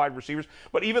bad wide receivers.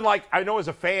 But even like I know as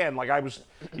a fan, like I was,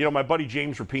 my buddy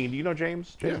James Rapine. Do you know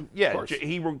James? Yeah, of course.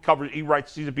 He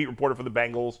writes. He's a beat reporter for the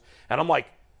Bengals, and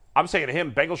I'm saying to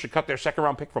him, Bengals should cut their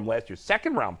second-round pick from last year.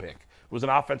 Second-round pick was an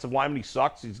offensive lineman. He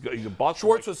sucks. He's a bust.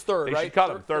 Schwartz was third, They right? should cut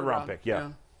him. Third Third-round pick.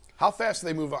 Yeah. How fast do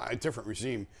they move on? A different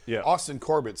regime. Yeah. Austin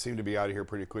Corbett seemed to be out of here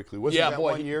pretty quickly. Wasn't that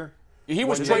 1 year? He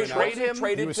was When traded. they trade him?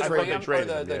 Traded He was to traded. Rams They traded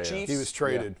or him, the yeah. Chiefs. He was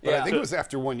traded. But Yeah. I think it was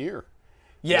after 1 year.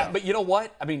 Yeah, but you know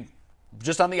what? I mean,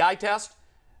 just on the eye test,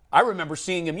 I remember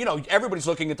seeing him. Everybody's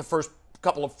looking at the first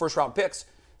couple of first-round picks,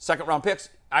 second-round picks.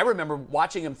 I remember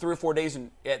watching him 3 or 4 days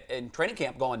in training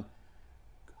camp going,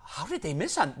 how did they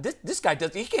miss on this? This guy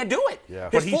he can't do it. Yeah.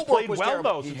 But His he's footwork played was well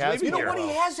terrible. though. Since has leaving You know here. what?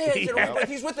 He has had. He has.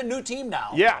 He's with a new team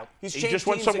now. Yeah, He's he changed just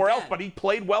went teams somewhere else, again. but he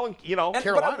played well. And Carolina.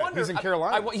 But I wonder, He's in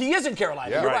Carolina. He is in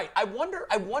Carolina. Yeah. You're Right. right.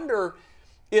 I wonder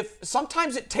if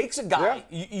sometimes it takes a guy.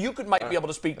 You might be able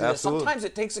to speak to Absolutely. this. Sometimes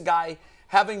it takes a guy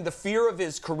having the fear of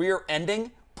his career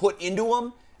ending put into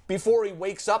him before he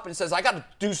wakes up and says, I got to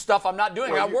do stuff I'm not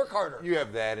doing. I got to work harder. You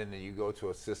have that, and then you go to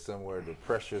a system where the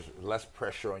pressure's less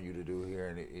pressure on you to do here,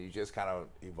 and you just kind of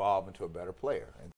evolve into a better player. And